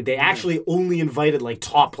one, and they actually only invited like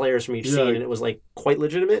top players from each scene, and it was like quite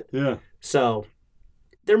legitimate. Yeah. So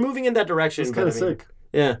they're moving in that direction. It's kind of sick.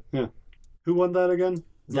 Yeah. Yeah. Who won that again?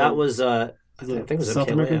 That was I think it was South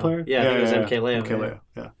MK American Leo. player? Yeah, I think it was MK Leo. MK Leo.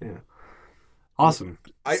 Yeah. Yeah. Awesome.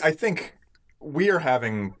 I think we are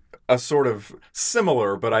having a sort of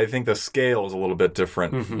similar, but I think the scale is a little bit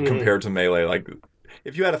different compared to Melee. Like,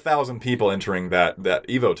 if you had 1,000 people entering that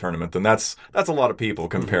Evo tournament, then that's a lot of people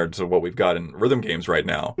compared to what we've got in rhythm games right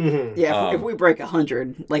now. Yeah, if we break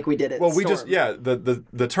 100 like we did at Well, Storm.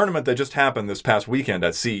 the tournament that just happened this past weekend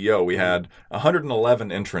at CEO, we had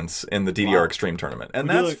 111 entrants in the DDR Extreme tournament, and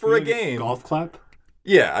that's for a game. Golf clap.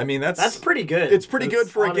 Yeah, I mean that's pretty good. It's pretty good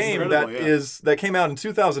for a game that incredible, that came out in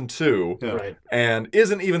 2002, Right. and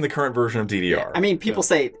isn't even the current version of DDR. I mean, people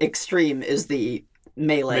say Extreme is the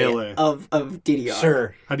melee. Of DDR.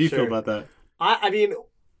 Sure. How do you feel about that? I mean,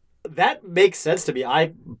 that makes sense to me.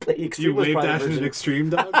 Extreme You was wave probably dash the in version. Extreme,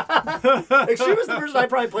 dog? Extreme was the version I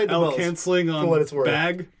probably played the L most. canceling for what it's on worth.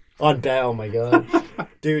 bag. Oh my god.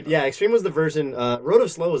 Dude, yeah, Extreme was the version. Road of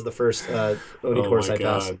Slow was the first Oni course my I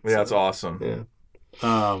passed. God. Yeah, that's awesome. Yeah.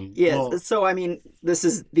 Yeah, well, so I mean, this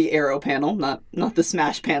is the Arrow panel, not the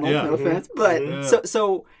Smash panel. Yeah. No offense, but Yeah.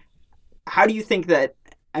 so how do you think that?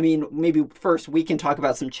 I mean, maybe first we can talk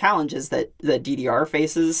about some challenges that DDR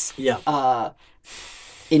faces. Yeah.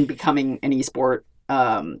 In becoming an esport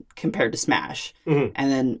compared to Smash, and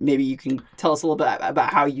then maybe you can tell us a little bit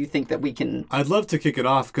about how you think that we can. I'd love to kick it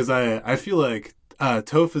off because I feel like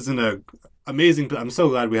Toph is in a amazing. I'm so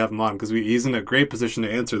glad we have him on because he's in a great position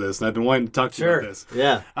to answer this, and I've been wanting to talk to you about this.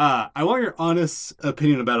 Yeah. I want your honest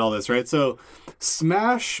opinion about all this, right? So,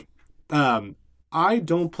 Smash, I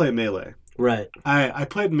don't play Melee. Right. I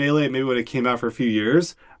played Melee maybe when it came out for a few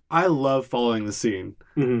years. I love following the scene.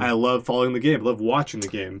 I love following the game. I love watching the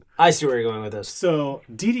game. I see where you're going with this. So,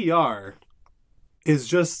 DDR is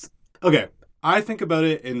just... Okay, I think about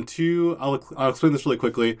it in two... I'll explain this really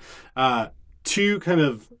quickly. Two kind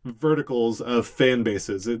of verticals of fan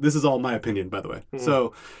bases. This is all my opinion, by the way.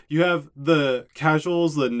 So you have the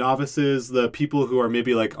casuals, the novices, the people who are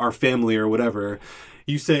maybe like our family or whatever.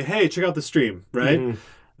 You say, hey, check out the stream, right?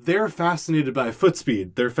 They're fascinated by foot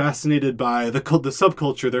speed. They're fascinated by the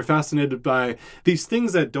subculture. They're fascinated by these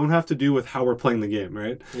things that don't have to do with how we're playing the game,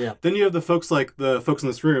 right? Yeah. Then you have the folks like the folks in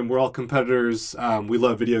this room. We're all competitors. We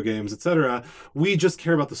love video games, etc. We just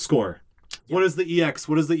care about the score. What is the EX?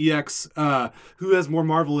 What is the EX? Who has more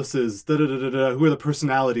Marvelouses? Who are the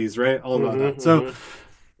personalities, right? All about that. So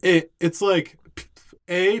it's like,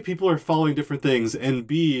 A, people are following different things, and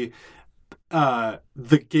B,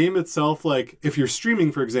 the game itself, like if you're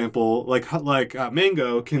streaming, for example, like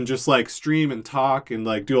Mango can just like stream and talk and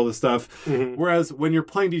like do all this stuff. Whereas when you're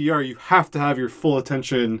playing DDR, you have to have your full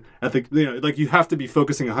attention at the, like you have to be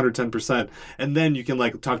focusing 110%, and then you can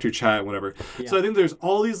like talk to your chat and whatever. So I think there's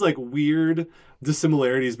all these like weird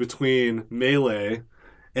dissimilarities between Melee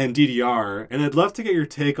and DDR, and I'd love to get your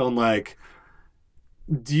take on like,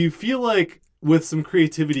 do you feel like with some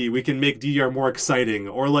creativity we can make DDR more exciting,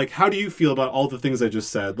 or like how do you feel about all the things I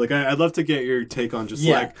just said? Like I'd love to get your take on just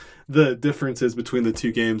like the differences between the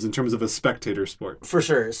two games in terms of a spectator sport. For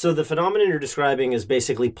sure. So the phenomenon you're describing is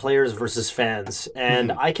basically players versus fans,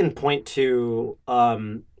 and I can point to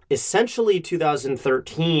essentially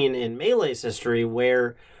 2013 in Melee's history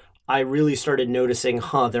where I really started noticing,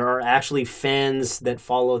 there are actually fans that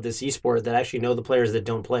follow this esport that actually know the players that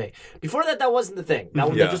don't play. Before that, that wasn't the thing.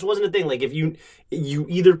 That just wasn't a thing. Like if you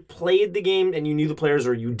either played the game and you knew the players,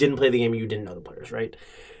 or you didn't play the game and you didn't know the players, right?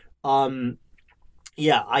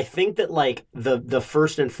 Yeah, I think that like the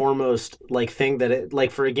first and foremost like thing that it,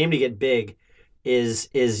 like for a game to get big is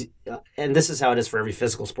and this is how it is for every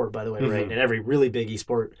physical sport, by the way, right? And every really big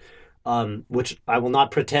esport. Which I will not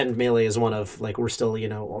pretend Melee is one of. Like we're still,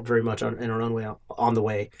 very much in our own way on the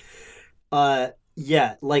way.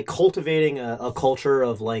 Like cultivating a culture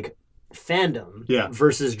of like fandom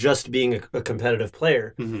versus just being a competitive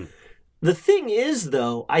player. The thing is,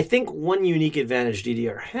 though, I think one unique advantage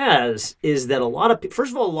DDR has is that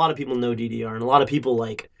first of all, a lot of people know DDR, and a lot of people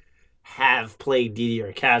like have played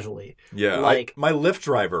DDR casually. Yeah, like my Lyft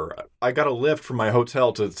driver, I got a lift from my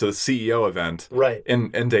hotel to the CEO event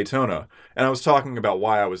in Daytona, and I was talking about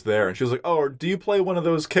why I was there, and she was like, "Oh, do you play one of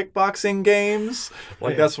those kickboxing games?"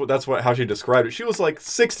 Like that's how she described it. She was like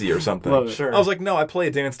 60 or something. Sure. I was like, "No, I play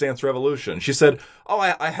Dance Dance Revolution." She said, "Oh,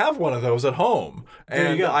 I have one of those at home,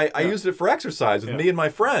 and I used it for exercise with me and my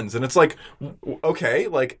friends." And it's like, okay,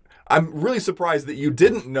 like. I'm really surprised that you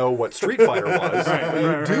didn't know what Street Fighter was.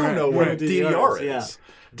 You do know what DDR is. Yeah.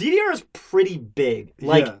 DDR is pretty big.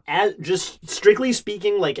 Like, as just strictly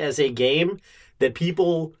speaking, like as a game that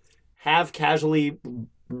people have casually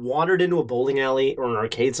wandered into a bowling alley or an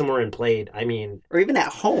arcade somewhere and played. I mean, or even at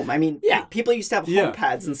home. I mean, people used to have home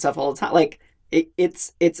pads and stuff all the time. Like.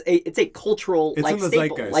 It's a cultural it's like in the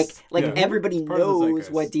staple. Zeitgeist. Like everybody knows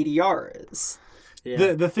what DDR is.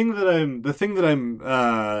 Yeah. The thing that I'm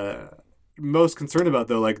most concerned about,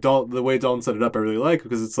 though, like the way Dalton set it up, I really like,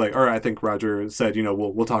 because it's like, or I think Roger said,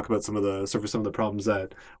 we'll talk about some of the problems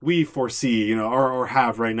that we foresee, or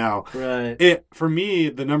have right now. Right. For me,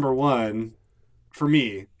 the number one for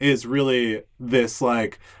me is really this,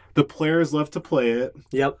 like, the players love to play it.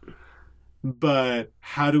 Yep. But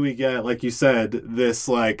how do we get, like you said, this,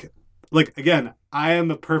 like again, I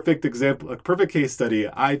am a perfect example, a perfect case study.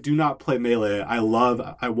 I do not play Melee. I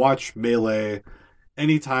watch Melee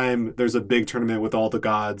anytime there's a big tournament with all the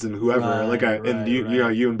gods and whoever.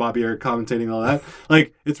 You and Bobby are commentating all that.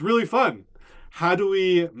 Like, it's really fun. How do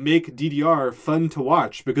we make DDR fun to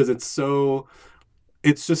watch? Because it's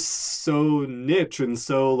just so niche and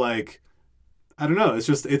so, like, I don't know.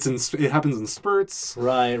 It happens in spurts.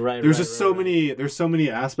 Right. There's so many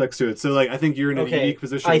aspects to it. So, like, I think you're in a unique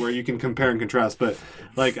position where you can compare and contrast. But,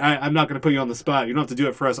 like, I'm not going to put you on the spot. You don't have to do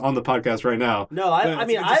it for us on the podcast right now. No, I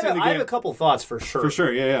have a couple thoughts for sure. For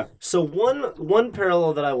sure, yeah. So one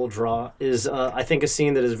parallel that I will draw is I think a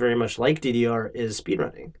scene that is very much like DDR is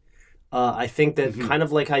speedrunning. I think that kind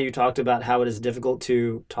of like how you talked about how it is difficult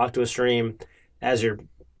to talk to a stream as you're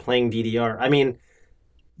playing DDR. I mean,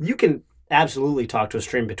 you can absolutely talk to a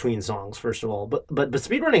stream between songs, first of all, but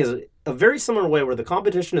speedrunning is a very similar way where the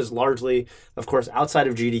competition is largely, of course, outside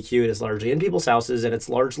of GDQ. It is largely in people's houses, and it's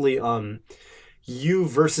largely you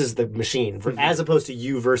versus the machine, as opposed to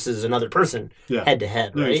you versus another person, head to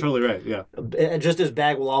head. Right? You're totally right. Yeah. And just as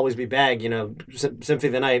bag will always be bag, Symphony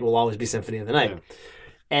of the Night will always be Symphony of the Night. Yeah.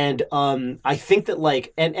 And I think that,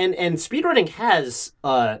 like, and speedrunning has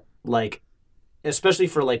like, especially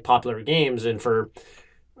for, like, popular games and for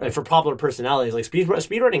popular personalities, like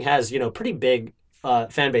speedrunning has, pretty big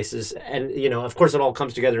fan bases, and of course it all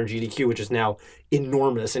comes together in GDQ, which is now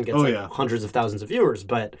enormous and gets hundreds of thousands of viewers.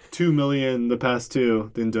 But 2 million the past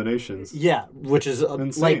 2 in donations. Yeah, which is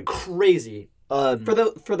like crazy. For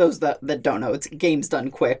those that don't know, it's Games Done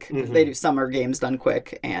Quick. Mm-hmm. They do Summer Games Done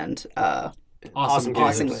Quick and Awesome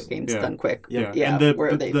Games Done Quick. Yeah. And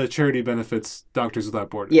the charity benefits Doctors Without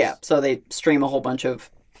Borders. Yeah, so they stream a whole bunch of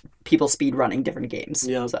people speed running different games.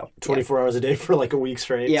 Yeah, so 24 hours a day for like a week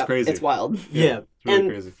straight. Yeah, it's crazy. It's wild. Yeah, it's really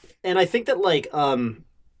crazy. And I think that, like, and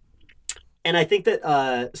I think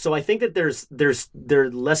that so I think that there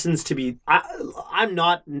are lessons to be. I'm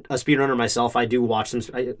not a speedrunner myself. I do watch some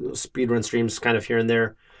speedrun streams kind of here and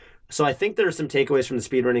there. So I think there are some takeaways from the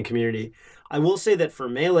speedrunning community. I will say that for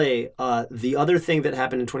Melee, the other thing that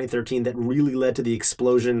happened in 2013 that really led to the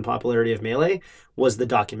explosion in popularity of Melee was the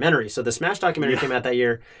documentary. So the Smash documentary came out that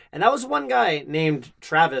year, and that was one guy named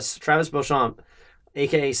Travis Beauchamp,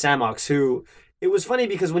 aka Samox, who, it was funny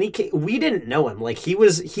because when he came, we didn't know him. Like, he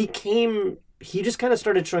just kind of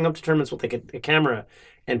started showing up to tournaments with, like, a camera,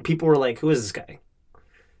 and people were like, "Who is this guy?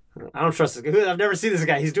 I don't trust this guy. I've never seen this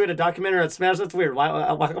guy. He's doing a documentary on Smash. That's weird. Why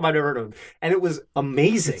come I've never heard of him?" And it was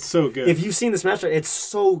amazing. It's so good. If you've seen the Smash, it's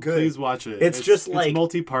so good. Please watch it. It's just like, it's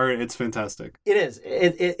multi-part. It's fantastic. It is.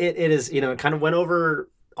 It is. It kind of went over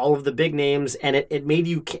all of the big names, and it made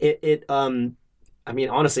you. I mean,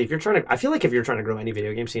 honestly, I feel like if you're trying to grow any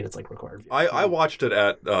video game scene, it's like required. I watched it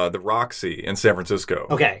at the Roxy in San Francisco.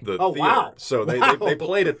 Okay. The theater. Wow. So they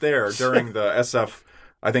played it there during the SF,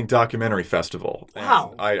 I think, documentary festival. And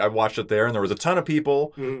wow. I watched it there, and there was a ton of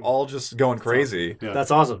people all just going crazy.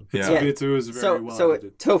 That's awesome. Yeah. It was very well So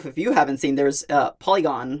edited. Toph, if you haven't seen, there's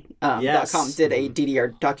Polygon.com did a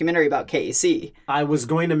DDR documentary about KAC. I was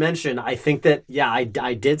going to mention, I think that,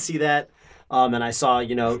 I did see that. And I saw,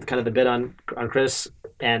 kind of the bit on Chris,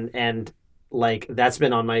 and like, that's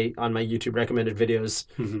been on my YouTube recommended videos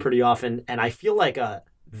pretty often. And I feel like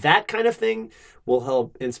that kind of thing will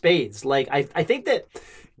help in spades. Like, I think that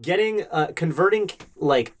getting converting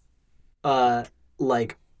like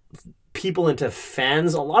people into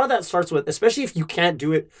fans, a lot of that starts with, especially if you can't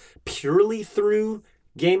do it purely through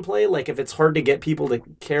gameplay, like if it's hard to get people to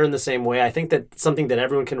care in the same way, I think that something that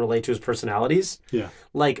everyone can relate to is personalities. Yeah.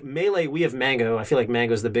 Like Melee, we have Mango. I feel like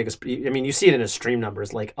Mango's the biggest. I mean, you see it in his stream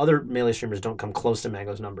numbers. Like, other Melee streamers don't come close to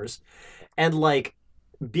Mango's numbers. And, like,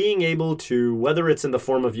 being able to, whether it's in the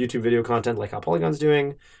form of YouTube video content like how Polygon's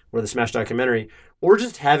doing, or the Smash documentary, or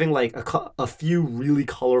just having like a few really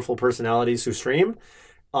colorful personalities who stream,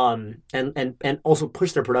 and also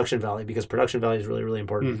push their production value, because production value is really, really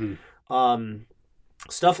important.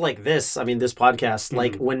 Stuff like this, I mean, this podcast,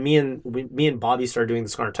 like when me and Bobby started doing the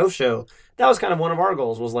Scar and Toph show, that was kind of one of our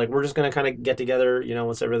goals, was like, we're just going to kind of get together,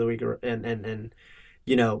 once every other week, and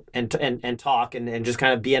talk and just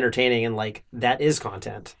kind of be entertaining, and like, that is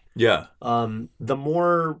content. Yeah. The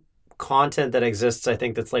more content that exists, I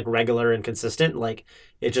think, that's like regular and consistent, like,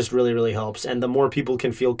 it just really, really helps. And the more people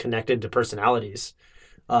can feel connected to personalities,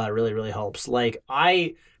 really, really helps. Like,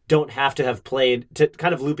 I don't have to have played, to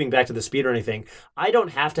kind of looping back to the speedrunning thing, I don't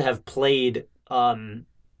have to have played,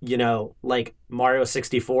 like Mario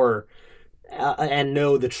 64 and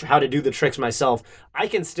know how to do the tricks myself. I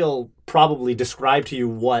can still probably describe to you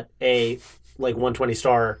what a like 120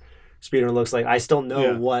 star speedrun looks like. I still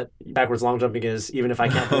know what backwards long jumping is, even if I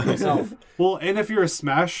can't do it myself. Well, and if you're a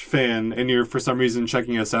Smash fan and you're for some reason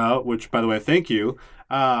checking us out, which by the way, thank you.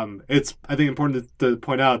 It's I think important to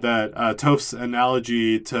point out that Toph's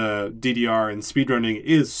analogy to DDR and speedrunning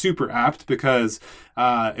is super apt because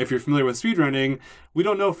if you're familiar with speedrunning, we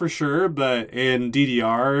don't know for sure, but in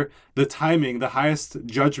DDR, the timing, the highest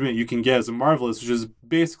judgment you can get is a marvelous, which is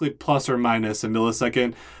basically plus or minus a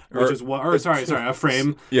millisecond, which is what, or sorry, a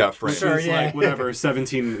frame. Yeah, frame. Which is like whatever,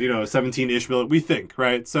 17-ish milli, we think,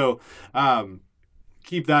 right? So,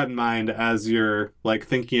 keep that in mind as you're like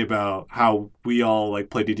thinking about how we all like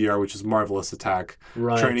play DDR, which is marvelous attack,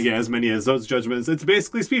 trying to get as many as those judgments. It's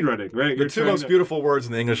basically speedrunning, right? The two most beautiful words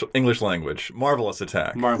in the English language: marvelous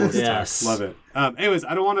attack. Marvelous attack. Love it. Anyways,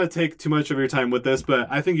 I don't want to take too much of your time with this, but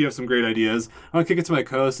I think you have some great ideas. I want to kick it to my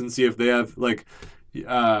co-hosts and see if they have like,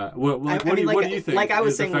 what do you think like I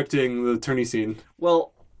was is saying, affecting the tourney scene?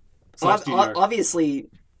 Well, DDR? obviously,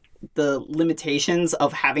 the limitations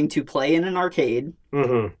of having to play in an arcade,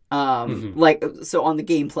 like so on the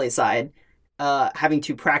gameplay side, having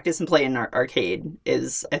to practice and play in an arcade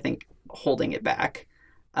is, I think, holding it back.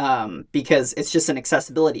 Because it's just an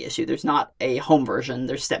accessibility issue. There's not a home version.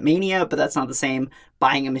 There's Stepmania, but that's not the same.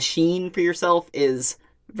 Buying a machine for yourself is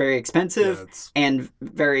very expensive and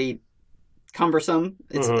very cumbersome.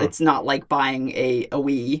 It's not like buying a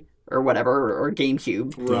Wii or whatever, or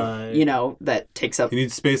GameCube, right? That takes up. You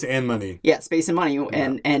need space and money. Yeah, space and money,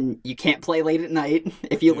 and you can't play late at night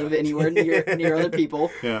if you live anywhere near other people.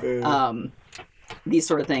 These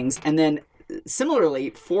sort of things, and then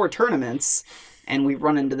similarly for tournaments, and we've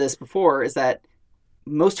run into this before, is that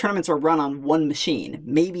most tournaments are run on one machine,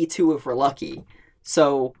 maybe two if we're lucky.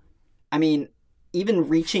 So, I mean, even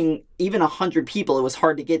reaching 100 people, it was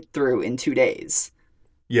hard to get through in 2 days.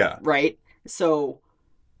 Yeah. Right. So.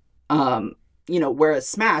 Whereas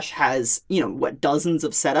Smash has, dozens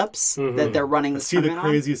of setups that they're running. I see the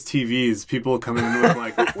craziest TVs, people coming in with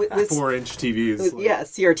like 4-inch TVs. Yeah,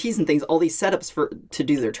 CRTs and things, all these setups to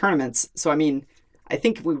do their tournaments. So, I mean, I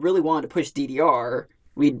think if we really wanted to push DDR,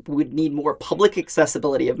 we would need more public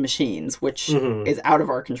accessibility of machines, which is out of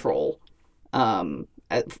our control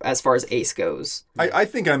as far as ACE goes. I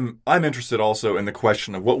think I'm interested also in the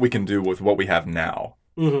question of what we can do with what we have now.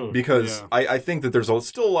 Because I think that there's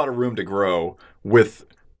still a lot of room to grow with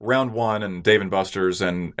Round 1 and Dave & Buster's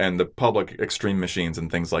and the public extreme machines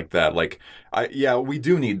and things like that. Like, we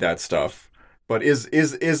do need that stuff. But is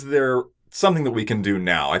there something that we can do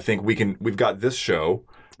now? I think we've got this show.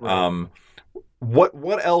 Right.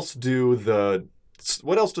 What else does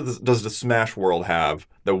the Smash world have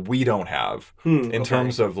that we don't have in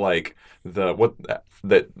terms of like the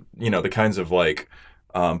kinds of like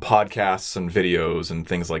podcasts and videos and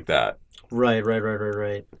things like that. Right.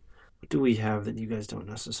 What do we have that you guys don't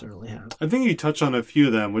necessarily have? I think you touched on a few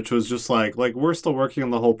of them, which was just like we're still working on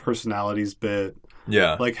the whole personalities bit.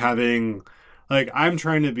 Yeah. Like having, like I'm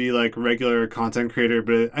trying to be like regular content creator,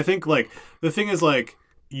 but I think like the thing is like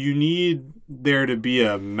you need there to be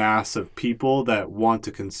a mass of people that want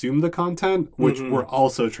to consume the content, which we're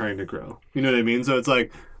also trying to grow. You know what I mean? So it's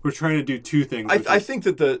like, we're trying to do two things. I think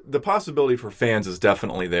that the possibility for fans is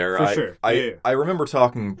definitely there. For sure. I remember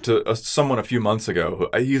talking to someone a few months ago.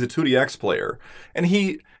 He's a 2DX player, and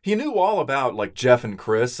he knew all about like Jeff and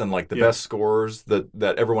Chris and like the best scores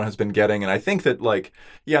that everyone has been getting. And I think that like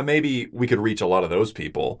maybe we could reach a lot of those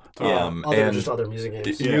people. And just other music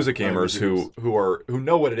gamers. Music gamers who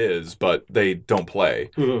know what it is, but they don't play.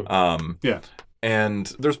 And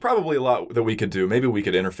there's probably a lot that we could do. Maybe we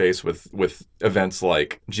could interface with events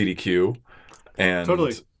like GDQ. And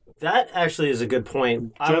totally. That actually is a good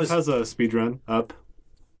point. Jeff has a speedrun up.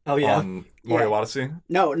 Oh, yeah. On Mario Odyssey?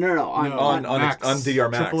 No. On Max. On DDR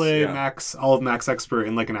Max. AAA Max, all of Max Expert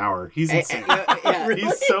in like an hour. He's insane.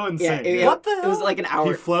 He's so insane. What the hell? It was like an hour.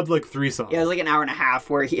 He flubbed like 3 songs. Yeah, it was like an hour and a half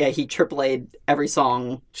where he AAA'd every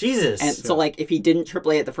song. Jesus. And so like if he didn't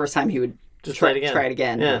AAA it the first time, he would just try it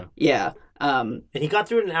again. Yeah. And he got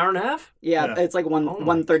through it in an hour and a half? Yeah. It's like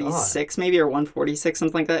 136 maybe, or 146,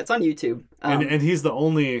 something like that. It's on YouTube. And he's the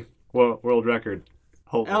only world record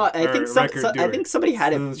holder. I think somebody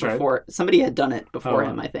had it before. Somebody had done it before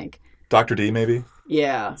him, I think. Dr. D, maybe?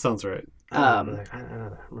 Yeah. Sounds right. I remember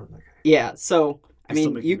that guy. Yeah, so, I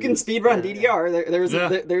mean, you can speedrun DDR. There's,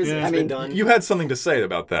 Yeah. there's. Yeah, I it's mean, done. You had something to say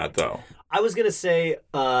about that, though. I was gonna say,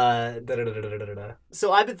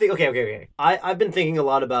 so I've been thinking. Okay. I've been thinking a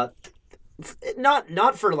lot about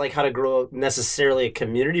not for like how to grow necessarily a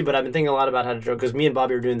community, but I've been thinking a lot about how to grow because me and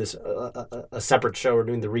Bobby are doing this a separate show. We're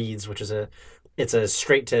doing the Reads, which is it's a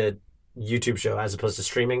straight to YouTube show as opposed to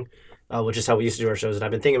streaming, which is how we used to do our shows. And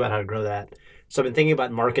I've been thinking about how to grow that. So I've been thinking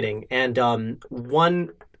about marketing and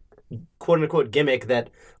one quote unquote gimmick that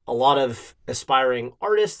a lot of aspiring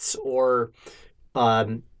artists or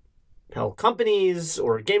companies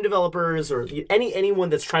or game developers or anyone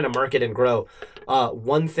that's trying to market and grow,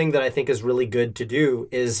 one thing that I think is really good to do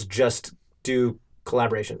is just do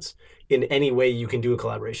collaborations in any way you can do a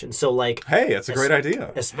collaboration. So like, Hey, that's a great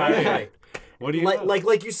idea. aspiring, right? What do you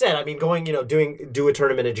like you said, I mean, going, do a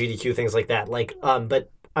tournament at GDQ, things like that. Like,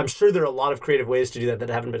 but I'm sure there are a lot of creative ways to do that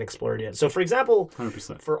haven't been explored yet. So, for example,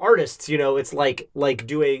 100%. for artists, it's like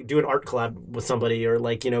do an art collab with somebody, or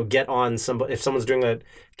like get on somebody. If someone's doing a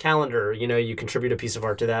calendar, you contribute a piece of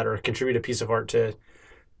art to that, or contribute a piece of art to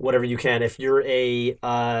whatever you can. If you're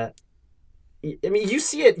I mean, you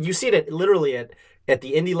see it literally at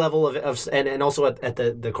the indie level of and also at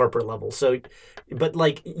the corporate level. So, but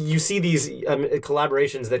like you see these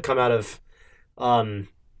collaborations that come out of,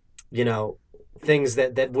 things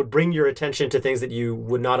that would bring your attention to things that you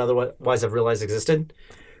would not otherwise have realized existed.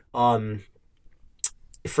 For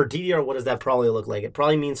DDR, what does that probably look like? It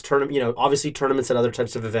probably means obviously tournaments and other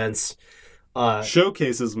types of events.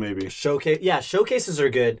 Showcases, maybe. Showcases are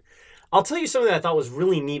good. I'll tell you something that I thought was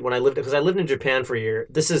really neat when I lived in Japan for a year.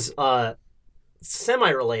 This is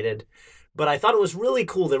semi-related, but I thought it was really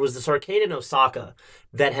cool. There was this arcade in Osaka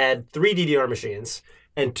that had 3 DDR machines,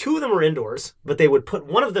 and 2 of them were indoors, but they would put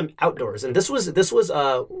one of them outdoors. And this was what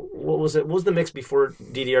was it? What was the mix before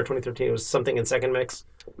DDR 2013? It was something in second mix.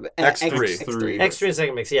 X3. X3 in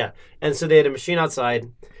second mix, yeah. And so they had a machine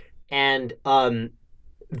outside, and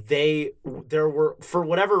there were, for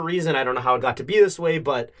whatever reason, I don't know how it got to be this way,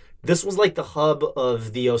 but this was like the hub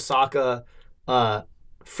of the Osaka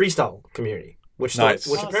freestyle community. Which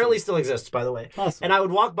apparently still exists, by the way. Awesome. And I would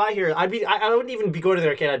walk by here. I wouldn't even be going to the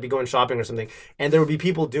arcade. I'd be going shopping or something. And there would be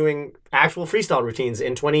people doing actual freestyle routines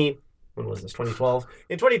in 2012?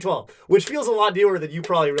 In 2012, which feels a lot newer than you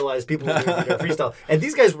probably realize people were doing freestyle. And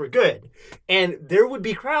these guys were good. And there would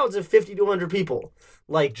be crowds of 50 to 100 people,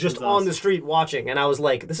 like just on the street watching. And I was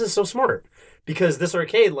like, this is so smart, because this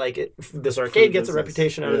arcade, gets a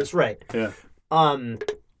reputation out of this, right? Yeah.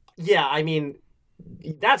 Yeah. I mean,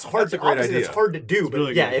 that's hard. That's a great idea. It's hard to do, but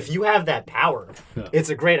really yeah, good. if you have that power, it's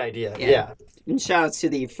a great idea. Yeah. And shout out to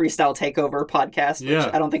the Freestyle Takeover podcast,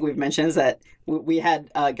 which I don't think we've mentioned, is that we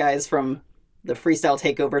had guys from the Freestyle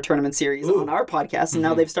Takeover tournament series on our podcast, and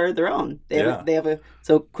now they've started their own. They have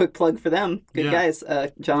so quick plug for them. Good guys,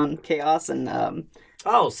 John Chaos and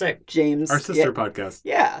Sick. James, Our sister podcast.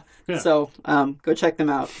 Yeah. So go check them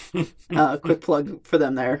out. Quick plug for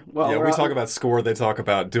them there. Well, we talk about score. They talk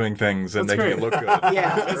about doing things and making it look good.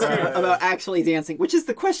 About actually dancing, which is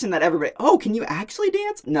the question that everybody. Oh, can you actually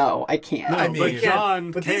dance? No, I can't. No, I mean, but John,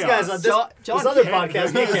 but Chaos, these guys on this other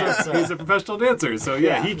podcast, he can. he's a professional dancer, so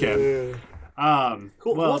he can.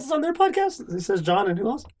 Who else is on their podcast? It says John, and who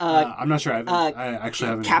else? I'm not sure. I actually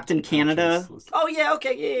haven't. Captain Canada. Oh yeah,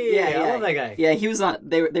 okay, yeah. I love that guy. Yeah, he was on.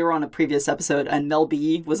 They were on a previous episode, and Mel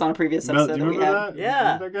B was on a previous episode. Do you remember that?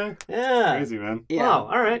 Yeah. Remember that guy? Yeah. Crazy, man. Yeah. Wow.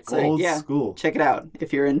 All right. So, Old school. Check it out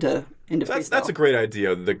if you're into freestyle. That's a great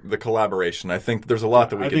idea. The collaboration. I think there's a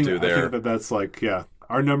lot that we can do there. I think that's like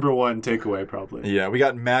our number one takeaway probably. Yeah, we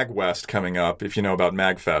got MagWest coming up, if you know about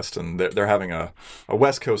MagFest, and they're having a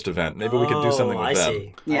West Coast event. Maybe we could do something with them.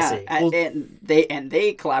 See. Yeah, and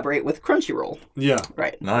they collaborate with Crunchyroll. Yeah.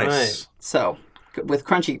 Right. Nice. Right. So with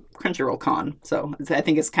Crunchyroll Con. So I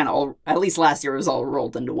think it's kind of all, at least last year it was all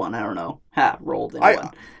rolled into one. I don't know. Rolled into one.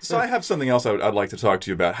 So I have something else I'd like to talk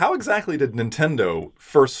to you about. How exactly did Nintendo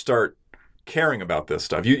first start caring about this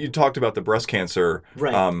stuff? You talked about the breast cancer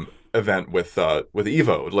event with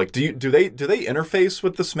Evo. Like, do they interface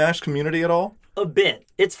with the Smash community at all? A bit.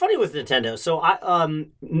 It's funny with Nintendo. So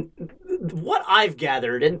what I've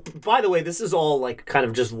gathered, and by the way, this is all like kind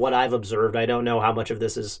of just what I've observed. I don't know how much of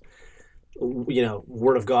this is,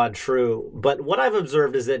 word of God true. But what I've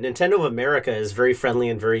observed is that Nintendo of America is very friendly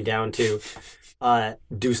and very down to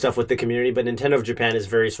do stuff with the community, but Nintendo of Japan is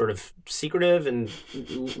very sort of secretive, and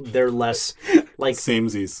they're less like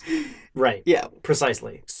samesies. Right. Yeah.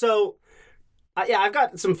 Precisely. So. I've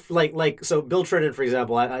got some so Bill Trinan, for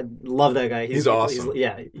example. I love that guy. He's awesome.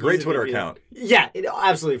 He's great Twitter account. Yeah,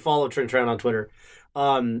 absolutely. Follow Trinan on Twitter.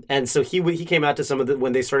 And so he came out to some of the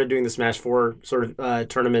when they started doing the Smash 4 sort of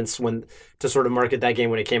tournaments to sort of market that game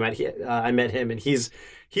when it came out. I met him, and he's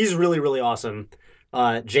really, really awesome.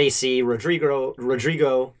 JC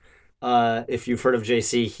Rodrigo. If you've heard of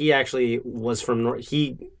JC, he actually was from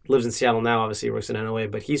he lives in Seattle now. Obviously, he works in NOA,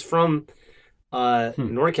 but he's from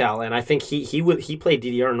NorCal, and I think he played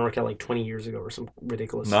DDR in NorCal like 20 years ago or some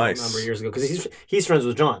ridiculous number of years ago because he's friends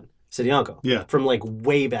with John Sedianko from like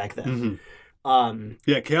way back then.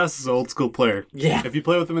 Chaos is an old school player. Yeah, if you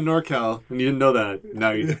play with him in NorCal and you didn't know that,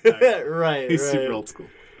 now you right. He's super old school.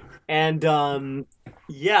 And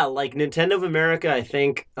like Nintendo of America, I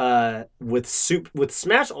think with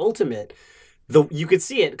Smash Ultimate, you could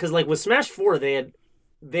see it because like with Smash 4,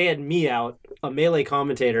 they had me out, a Melee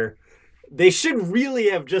commentator. They should really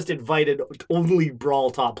have just invited only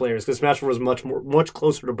Brawl top players because Smash 4 was much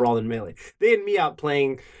closer to Brawl than Melee. They had me out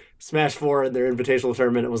playing Smash 4 in their invitational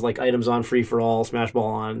tournament. It was like items on free for all, Smash Ball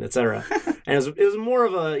on, etc. And it was more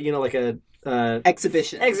of a like a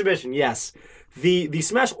exhibition. Exhibition, yes. The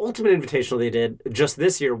Smash Ultimate Invitational they did just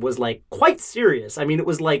this year was like quite serious. I mean, it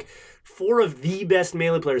was like 4 of the best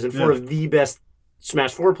Melee players and 4 of the best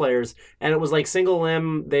Smash 4 players, and it was like single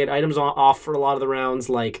limb. They had items off for a lot of the rounds,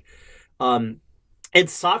 like. And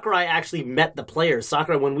Sakurai actually met the players.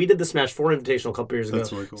 Sakurai, when we did the Smash 4 Invitational a couple years ago,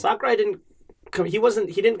 that's really cool. Sakurai didn't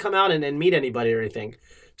come out and meet anybody or anything.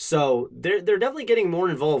 So they're definitely getting more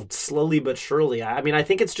involved slowly but surely. I mean, I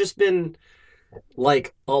think it's just been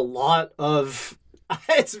like a lot of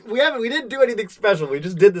we didn't do anything special. We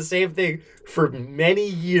just did the same thing for many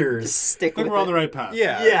years. Just stick I think with we're it. on the right path.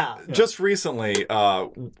 Yeah. Just recently,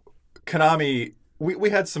 Konami.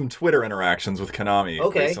 We had some Twitter interactions with Konami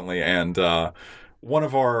recently, and one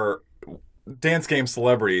of our dance game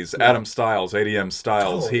celebrities, Adam Styles, ADM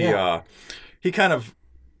Styles, he kind of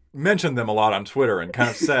mentioned them a lot on Twitter and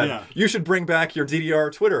kind of said, you should bring back your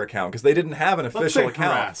DDR Twitter account because they didn't have an official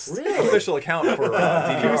account. Really? Official account for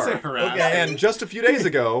DDR. Can we say harass? And just a few days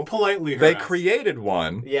ago, Politely they harass. created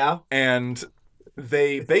one. Yeah. And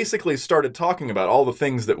they basically started talking about all the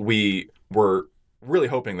things that we were really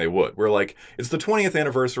hoping they would. We're like, it's the 20th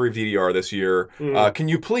anniversary of DDR this year. Can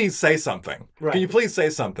you please say something? Right. Can you please say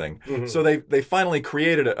something? So they finally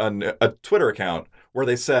created a Twitter account where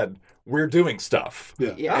they said, we're doing stuff.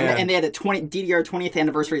 Yeah, and they had a DDR 20th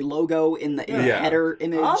anniversary logo in the header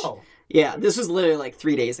image. Oh. Yeah, this was literally like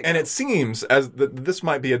 3 days ago. And it seems as this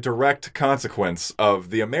might be a direct consequence of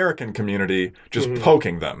the American community just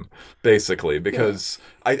poking them, basically, because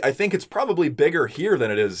I think it's probably bigger here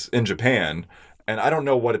than it is in Japan. And I don't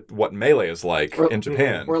know what Melee is like in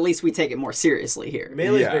Japan. Or at least we take it more seriously here.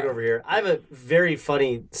 Melee's big over here. I have a very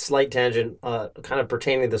funny slight tangent kind of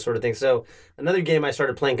pertaining to this sort of thing. So another game I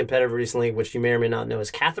started playing competitive recently, which you may or may not know,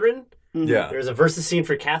 is Catherine. Yeah. There's a versus scene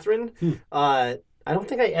for Catherine. I don't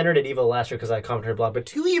think I entered at EVO last year because I commented blog, but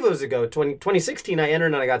 2 EVOs ago, 2016, I entered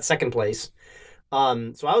and I got second place.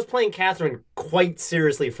 So I was playing Catherine quite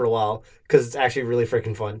seriously for a while because it's actually really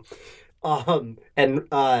freaking fun.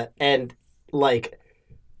 And like,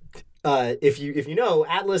 if you know,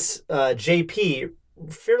 Atlas JP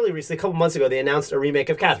fairly recently, a couple months ago, they announced a remake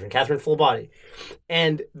of Catherine Full Body,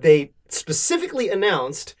 and they specifically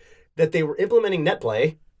announced that they were implementing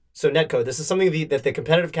netplay. So netcode. This is something that the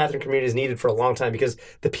competitive Catherine community has needed for a long time because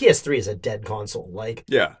the PS3 is a dead console. Like,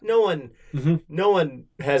 no one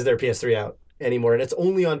has their PS3 out anymore, and it's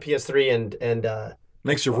only on PS3 and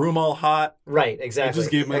makes your room all hot. Right, exactly. I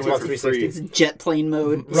just gave my Xbox for free. It's jet plane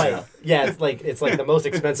mode. Right. Yeah, it's like the most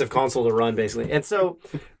expensive console to run, basically. And so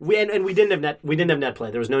we didn't have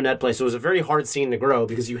netplay. There was no netplay, so it was a very hard scene to grow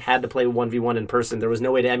because you had to play 1v1 in person. There was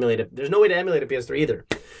no way to emulate it. There's no way to emulate a PS3 either.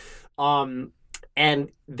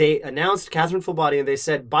 And they announced Catherine Full Body, and they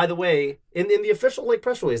said, by the way, in the official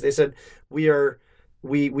press release, they said we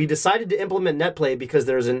decided to implement netplay because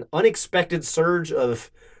there's an unexpected surge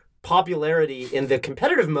of popularity in the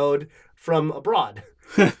competitive mode from abroad.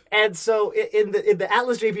 And so in the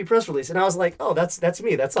Atlas JP press release, and I was like, oh, that's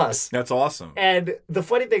me, that's us. That's awesome. And the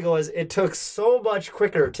funny thing was, it took so much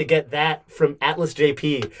quicker to get that from Atlas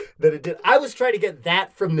JP than it did. I was trying to get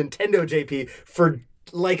that from Nintendo JP for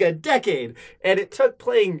like a decade, and it took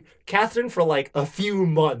playing Catherine for like a few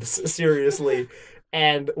months, seriously,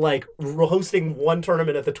 and like hosting one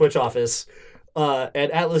tournament at the Twitch office.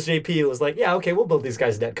 And Atlas JP was like, yeah, okay, we'll build these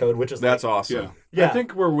guys netcode, which is that's awesome. Yeah. I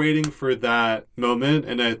think we're waiting for that moment,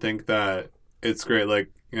 and I think that it's great. Like,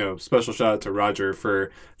 special shout out to Roger for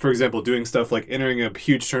example, doing stuff like entering a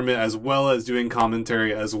huge tournament as well as doing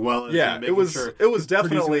commentary as well as it was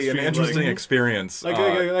definitely an interesting experience.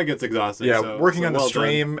 That gets exhausting. Yeah, working on the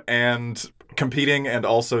stream and competing and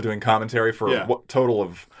also doing commentary for what total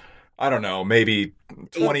of I don't know, maybe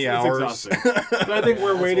 20 It's hours. exhausting. But I think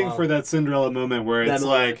we're waiting wild. for that Cinderella moment where it's That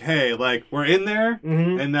like, hey, like we're in there,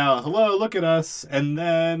 and now hello, look at us, and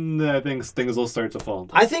then I think things will start to fall.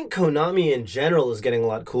 I think Konami in general is getting a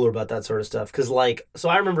lot cooler about that sort of stuff. Because, like, so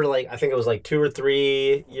I remember, like, I think it was like 2 or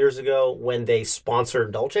 3 years ago when they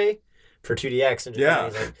sponsored Dolce for 2DX. And Yeah.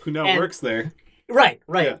 Who now and- works there? Right.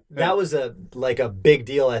 Yeah. That was a big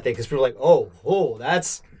deal, I think, because people were like, oh,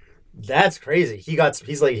 that's crazy.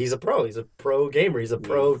 He's a pro gamer. He's a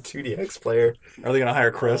pro 2DX player. Are they going to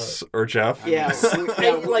hire Chris or Jeff? Yeah, That's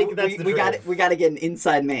the we got drill. we got to get an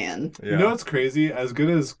inside man. Yeah. You know what's crazy? As good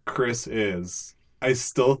as Chris is, I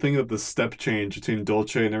still think that the step change between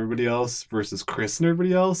Dolce and everybody else versus Chris and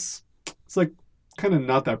everybody else, it's like kind of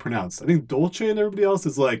not that pronounced. I think Dolce and everybody else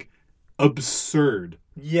is like absurd.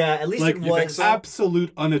 Yeah, at least Like it was.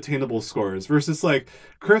 absolute unattainable scores versus like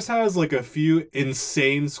Chris has like a few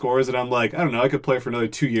insane scores that I'm like, I don't know, I could play for another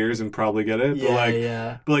 2 years and probably get it.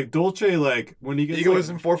 Yeah. But like Dolce, like when he gets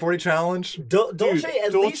Egoism 440 challenge? Dolce Dude,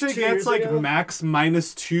 at Dolce least 2 gets years like ago. max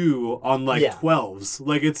 -2 on like Yeah. 12s.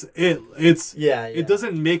 Like it's Yeah. it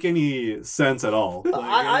doesn't make any sense at all. Like,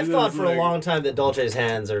 I've it thought is, for like- a long time that Dolce's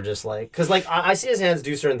hands are just like, because like I see his hands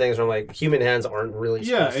do certain things where I'm like, human hands aren't really.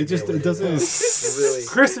 Yeah, supposed to it just be able it to do doesn't. that. Really.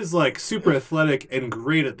 Chris is like super athletic and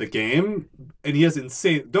great at the game, and he has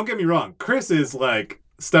insane. Don't get me wrong, Chris is like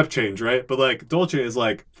step change, right? But like Dolce is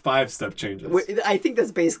like 5 step changes. I think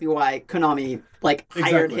that's basically why Konami like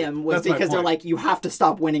hired Exactly. him was That's my because they're point. like, you have to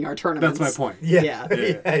stop winning our tournaments. That's my point. Yeah, Yeah.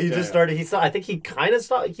 yeah. He Yeah. just started. I think he kind of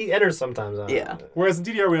stopped. He enters sometimes. I don't Yeah. know. Whereas in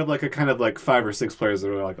DDR we have like a kind of like 5 or 6 players that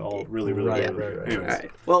are like all really Right, good. right. Anyways. All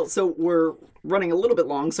right. Well, so we're running a little bit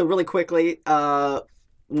long, so really quickly,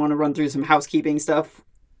 want to run through some housekeeping stuff.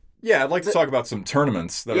 Yeah, I'd like to talk about some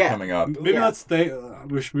tournaments that Yeah. are coming up. Maybe Yeah. let's thank.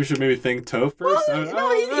 We should maybe thank Toph first. Well,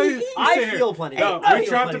 no, he- I stay here. feel plenty. No, I we feel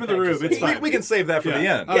trapped plenty him in the room. thankful. It's fine. We can save that for the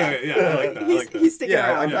end. Okay, yeah, I like that. I like that. He's sticking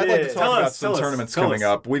Yeah, around. I'd like to Yeah. talk Tell about us, some tell us, tournaments tell coming us.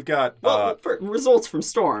 up. We've got Well, for results from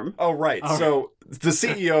Storm. oh right, All so the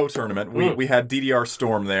CEO tournament we had DDR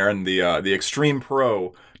Storm there, and the Extreme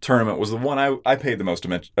Pro tournament was the one I paid the most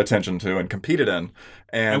attention to and competed in,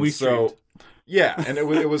 and we so streamed. yeah, and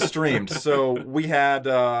it was streamed. So we had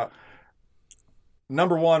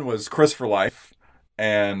number one was Chris for Life,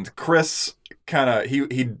 and Chris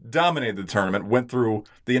he dominated the tournament, went through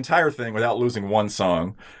the entire thing without losing one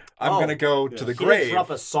song. I'm gonna go to the He didn't grave. drop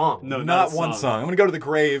a song. No, Not a one song. I'm gonna go to the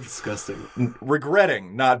grave Disgusting.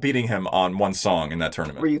 regretting not beating him on one song in that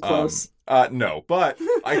tournament. Were you close? No, but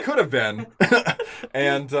I could have been.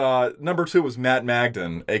 And number two was Matt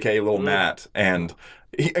Magden, aka Little Matt, and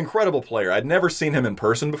incredible player. I'd never seen him in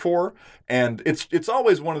person before, and it's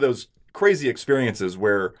always one of those crazy experiences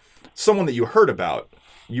where someone that you heard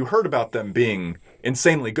about them being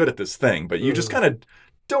insanely good at this thing, but you just kind of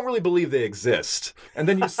don't really believe they exist. And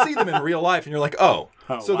then you see them in real life and you're like, oh,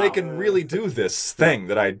 so they wow. can really do this thing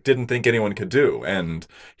that I didn't think anyone could do. And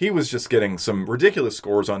he was just getting some ridiculous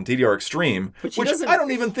scores on DDR Extreme, Which which he doesn't- I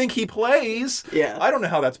don't even think he plays. Yeah. I don't know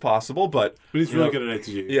how that's possible, but But he's really good at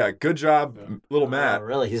ITG. yeah, good job, Little Oh, Matt.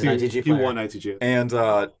 really? He's an ITG He player. won ITG. And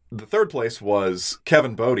the third place was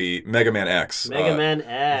Kevin Bodie, Mega Man X. Mega Man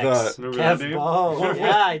X. Remember that Kev name? Bo.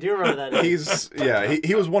 Yeah, I do remember that. Name.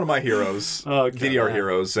 He was one of my heroes, Oh, okay. DDR Yeah.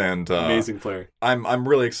 heroes, and Amazing player. I'm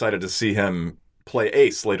really excited to see him play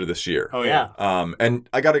Ace later this year. Oh yeah. And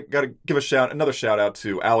I gotta give another shout out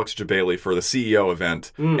to Alex Jabali for the CEO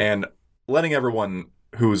event and letting everyone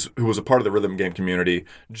who was a part of the rhythm game community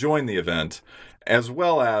join the event, as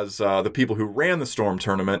well as the people who ran the Storm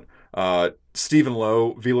tournament, Stephen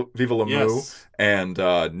Lowe, Viva La Mu, Yes. and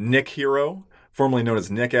Nick Hero, formerly known as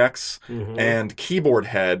Nick X, and Keyboard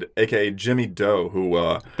Head, aka Jimmy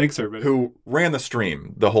Doe, Thanks everybody. who ran the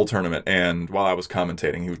stream the whole tournament, and while I was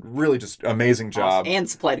commentating, he was really just amazing job. And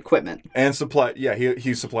supplied equipment. And supplied, yeah,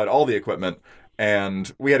 he supplied all the equipment,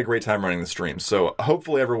 and we had a great time running the stream. So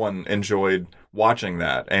hopefully everyone enjoyed watching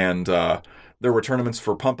that, and there were tournaments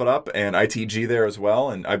for Pump It Up and ITG there as well,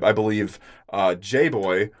 and I believe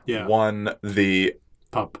J-Boy Yeah. won the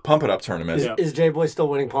Pump It Up tournament. Yeah. Is J Boy still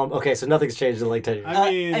winning Pump? Okay, so nothing's changed in like 10 years.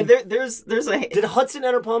 I mean, And there's a Did Hudson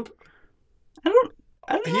enter Pump? I don't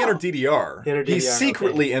know. He entered DDR. He entered He DDR,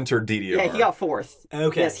 secretly entered DDR. Yeah, he got fourth.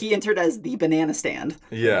 Okay. Yes, he entered as the banana stand.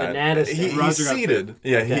 Yeah, Banana he stand. Roger got seeded.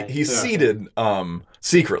 Yeah, Okay. he seeded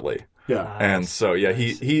secretly. yeah. And so, yeah,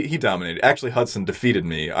 he dominated. Actually, Hudson defeated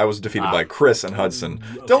me. I was defeated by Chris and Hudson.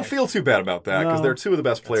 Don't feel too bad about that, because No. they're two of the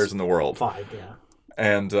best players in the world. Fine, yeah.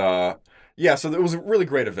 And, yeah, so it was a really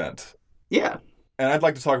great event. Yeah. And I'd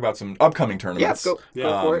like to talk about some upcoming Yeah, tournaments. go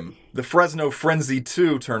for it. The Fresno Frenzy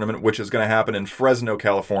 2 tournament, which is going to happen in Fresno,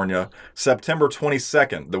 California, September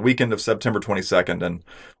 22nd, the weekend of September 22nd. And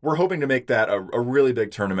we're hoping to make that a really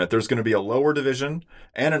big tournament. There's going to be a lower division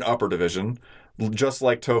and an upper division, just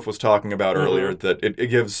like Toph was talking about earlier, that it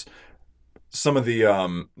gives some of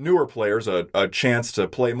the newer players a chance to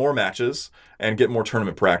play more matches and get more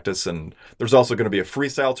tournament practice. And there's also going to be a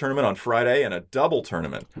freestyle tournament on Friday and a double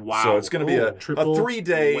tournament. Wow. So it's going to be a Triple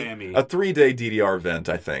 3-day whammy. a 3-day DDR event,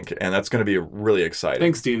 I think, and that's going to be really exciting.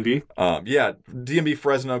 Thanks, D&B. Yeah, DMB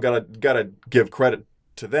Fresno gotta give credit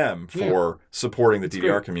to them for supporting the DDR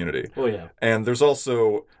great. community. Oh yeah. And there's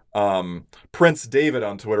also Prince David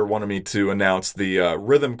on Twitter wanted me to announce the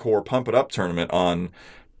Rhythm Corps Pump It Up tournament on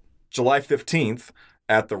July 15th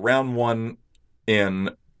at the Round 1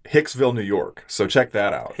 in Hicksville, New York. So check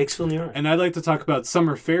that out. Hicksville, New York. And I'd like to talk about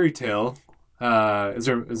Summer Fairy Tale. Is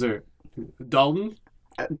there Dalton?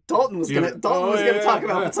 Dalton was gonna talk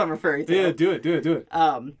about Summer Fairy Tale. Yeah, do it.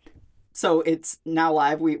 So it's now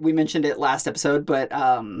live. We mentioned it last episode, but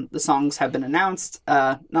the songs have been announced.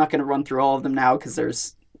 Not going to run through all of them now because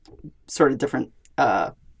there's sort of different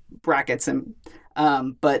brackets, and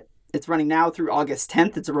but it's running now through August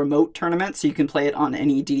 10th. It's a remote tournament, so you can play it on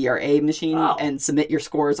any DDRA machine and submit your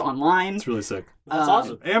scores online. It's really sick. That's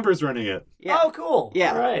awesome. Amber's running it. Yeah. Oh, cool.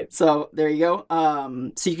 Yeah. All right. So there you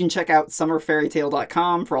go. So you can check out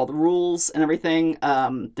summerfairytale.com for all the rules and everything.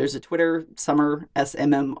 There's a Twitter, Summer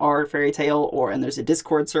SMMR Fairy Tale, and there's a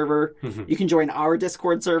Discord server. You can join our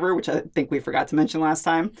Discord server, which I think we forgot to mention last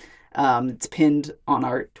time. It's pinned on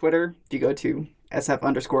our Twitter. If you go to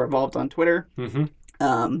SF_evolved on Twitter,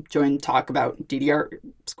 join, talk about DDR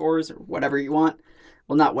scores or whatever you want.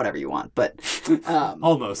 Well, not whatever you want, but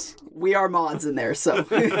Almost. we are mods in there, so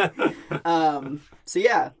so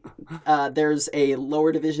yeah, there's a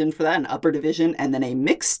lower division for that, an upper division, and then a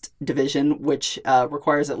mixed division, which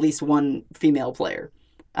requires at least one female player,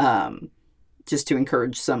 just to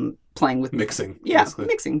encourage some playing with Mixing. Yeah,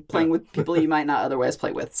 basically. playing with people you might not otherwise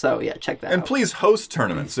play with. So yeah, check that And out. please host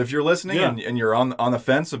tournaments. If you're listening and you're on the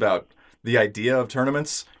fence about the idea of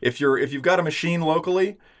tournaments, if you've got a machine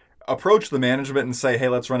locally, approach the management and say, hey,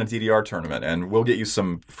 let's run a DDR tournament, and we'll get you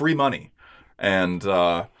some free money. And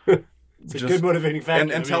It's a good motivating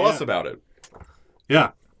factor. and tell us about it.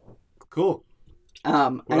 Yeah. Cool.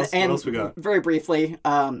 What what else we got? Very briefly,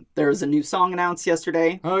 there was a new song announced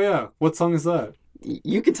yesterday. Oh, yeah. What song is that?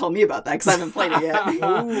 You can tell me about that because I haven't played it yet.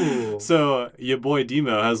 Ooh. So, your boy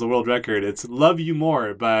Demo has the world record. It's Love You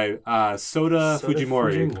More by Soda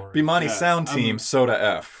Fujimori. Bimani Yeah, Sound Team, Soda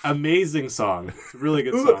F. Amazing song. It's a really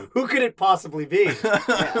good song. Who could it possibly be?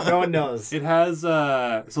 No one knows. It has,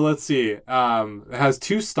 so let's see. It has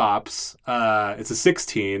 2 stops. It's a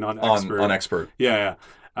 16 on Expert. On Expert. Yeah.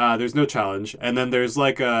 There's no challenge, and then there's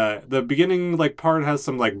like the beginning part has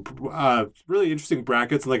some really interesting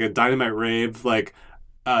brackets, like a dynamite rave,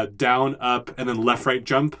 down, up, and then left, right,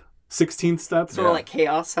 jump, 16th step. Sort of like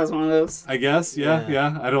Chaos has one of those. I guess,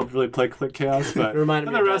 yeah. I don't really play Click Chaos, but It reminded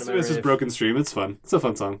and me the of rest of it is just Dynamite Broken Stream. It's fun. It's a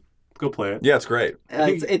fun song. Go play it. Yeah, it's great.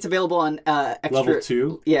 It's available on extra Level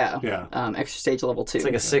 2. Yeah. Extra stage level 2. It's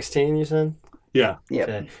like a 16, you said? Yeah. Yeah.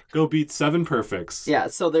 Okay. Go beat 7 perfects. Yeah,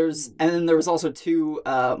 so then there was also 2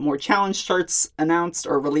 more challenge charts announced,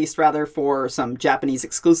 or released rather, for some Japanese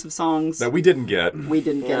exclusive songs. That we didn't get. We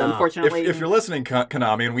didn't get, Yeah. unfortunately. If you're listening,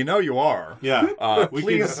 Konami, and we know you are, Yeah.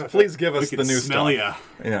 please give us We the can new smell stuff.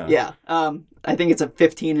 ya. Yeah. I think it's a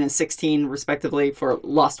 15 and a 16, respectively, for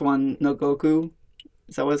Lost One no Goku.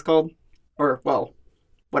 Is that what it's called? Or, well,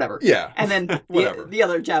 whatever. Yeah. And then Whatever. the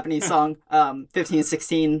other Japanese song, 15 and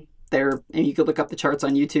 16, and you could look up the charts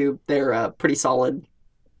on YouTube. They're pretty solid.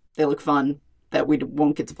 They look fun. That we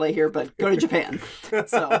won't get to play here, but go to Japan.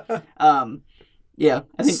 So, yeah,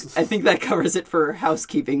 I think that covers it for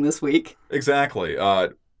housekeeping this week. Exactly.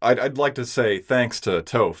 I'd like to say thanks to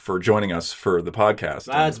Toph for joining us for the podcast.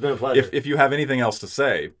 It's been a pleasure. If you have anything else to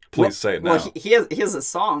say, please say it now. Well, he has a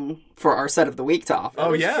song for our set of the week, Toph.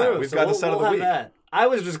 Oh, That's yeah, true. we've So got the set of the have week. that. I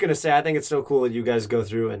was just going to say, I think it's so cool that you guys go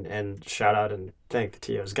through and shout out and thank the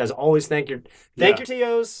TOs. Guys, always thank your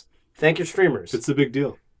TOs, thank your streamers. It's a big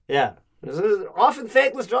deal. Yeah. This is often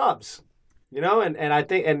thankless jobs. And I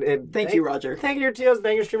think and Thank you, Roger. Thank your TOs,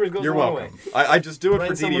 thank your streamers goes You're a long welcome. way. I just do it for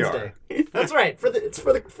Brighten someone's DDR. day. That's right. It's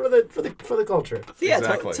for the culture. So yeah,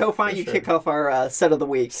 Exactly. Toph, why don't you sure. kick off our set of the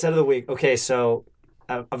week? Set of the week. Okay, so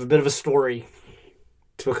I have a bit of a story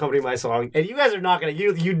to accompany my song, and you guys are not gonna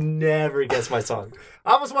you never guess my song.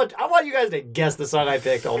 I want you guys to guess the song I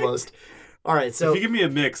picked almost. All right, so If you give me a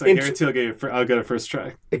mix, I guarantee I'll get it first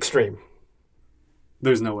try. Extreme.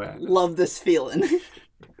 There's no way. I know. Love this feeling.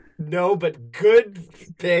 No, but good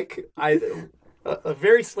pick. A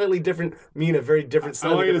very slightly different a very different I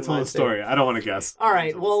slightly want you to different tell the mind state. story. I don't want to guess. All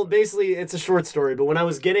right. Well, basically, it's a short story. But when I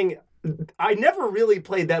was I never really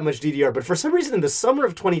played that much DDR. But for some reason, in the summer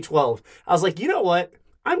of 2012, I was like, you know what?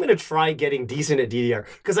 I'm gonna try getting decent at DDR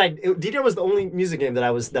because DDR was the only music game that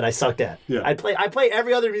I sucked at. Yeah. I play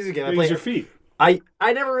every other music game. I play Use your feet. I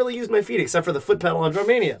never really used my feet except for the foot pedal on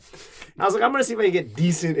Drumania. I was like, I'm gonna see if I can get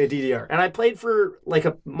decent at DDR, and I played for like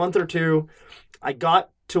a month or two. I got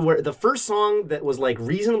to where the first song that was like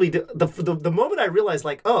reasonably the moment I realized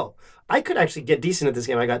like, oh, I could actually get decent at this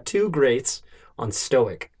game. I got 2 greats on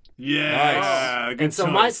Stoic. Yeah. Good And so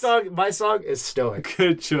choice. my song is Stoic.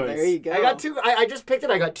 Good choice. There you go. I got 2. I just picked it.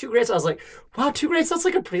 I got 2 greats. I was like, wow, 2 greats. That's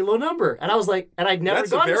like a pretty low number. And I was like, and I'd never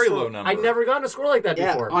That's a gotten very score. low number. I'd never gotten a score like that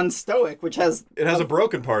Yeah, before. on Stoic, which has It has a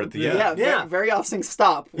broken part at the end. yeah, Yeah. very off-sync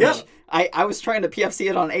stop. Which Yeah. I was trying to PFC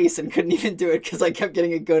it on Ace and couldn't even do it because I kept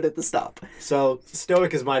getting it good at the stop. So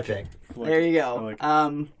Stoic is my pick. There you go. like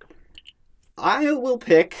I will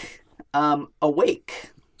pick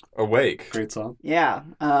Awake. Awake. Great song. Yeah.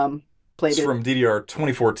 Played It's it. from DDR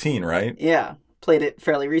 2014, right? Yeah, played it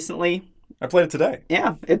fairly recently. I played it today.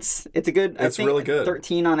 Yeah, it's a good. I It's think really good.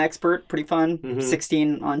 13 on Expert, pretty fun.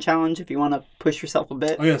 16 on Challenge if you want to push yourself a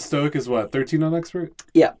bit. Oh yeah, Stoic is what? 13 on Expert?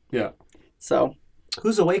 Yeah. Yeah. So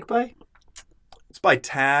Who's Awake by? It's by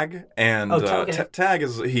Tag, and okay. Tag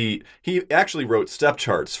is he actually wrote step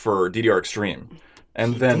charts for DDR Extreme,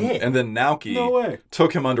 and then did? Naoki No way.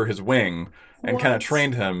 took him under his wing and kind of What?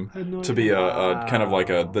 trained him had no to be a kind of like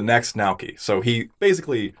the next Naoki. So he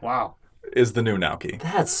basically Wow. is the new Naoki.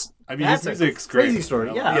 That's I mean, that's his a music's crazy great. story.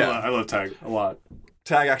 I Yeah. love, I love Tag a lot.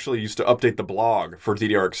 Tag actually used to update the blog for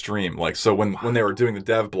DDR Extreme. Like, so when they were doing the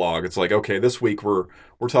dev blog, it's like, okay, this week we're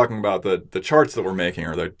talking about the charts that we're making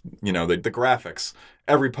or the graphics.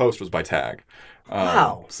 Every post was by Tag.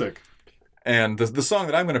 Wow. Sick. And the song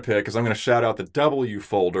that I'm going to pick is I'm going to shout out the W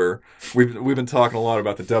folder. We've been talking a lot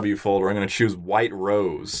about the W folder. I'm going to choose White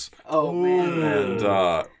Rose. oh man,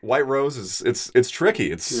 And White Rose is it's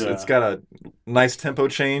tricky. It's got a nice tempo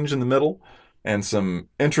change in the middle and some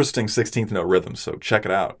interesting 16th note rhythms. So check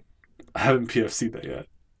it out. I haven't PFC'd that yet.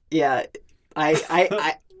 yeah.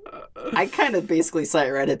 I kind of basically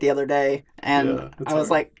read it the other day, and Yeah, it's I was hard.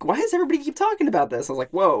 like, why does everybody keep talking about this? I was like,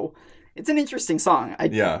 whoa, it's an interesting song.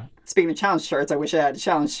 Yeah. Speaking of challenge charts, I wish I had a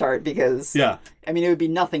challenge chart because Yeah. I mean, it would be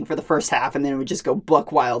nothing for the first half, and then it would just go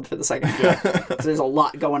buck wild for the second half. 'Cause there's a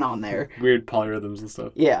lot going on there. Weird polyrhythms and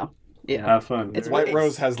stuff. Yeah. Yeah. Have fun. It's White It's-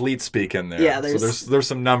 Rose has lead speak in there. Yeah, so there's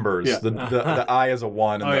some numbers. Yeah. The I is a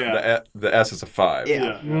 1 and Oh, the, yeah. the S is a 5.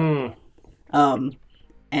 Yeah. Mm.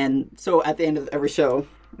 And so at the end of every show,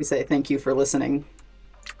 we say thank you for listening,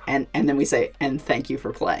 and then we say and thank you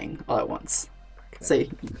for playing all at once. So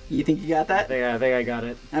you think you got that? I think I got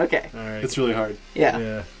it. Okay. All right. It's really hard. Yeah.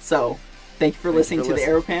 Yeah. So thank you for listening to the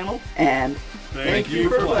Aero Panel, and Thank you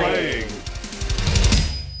for playing.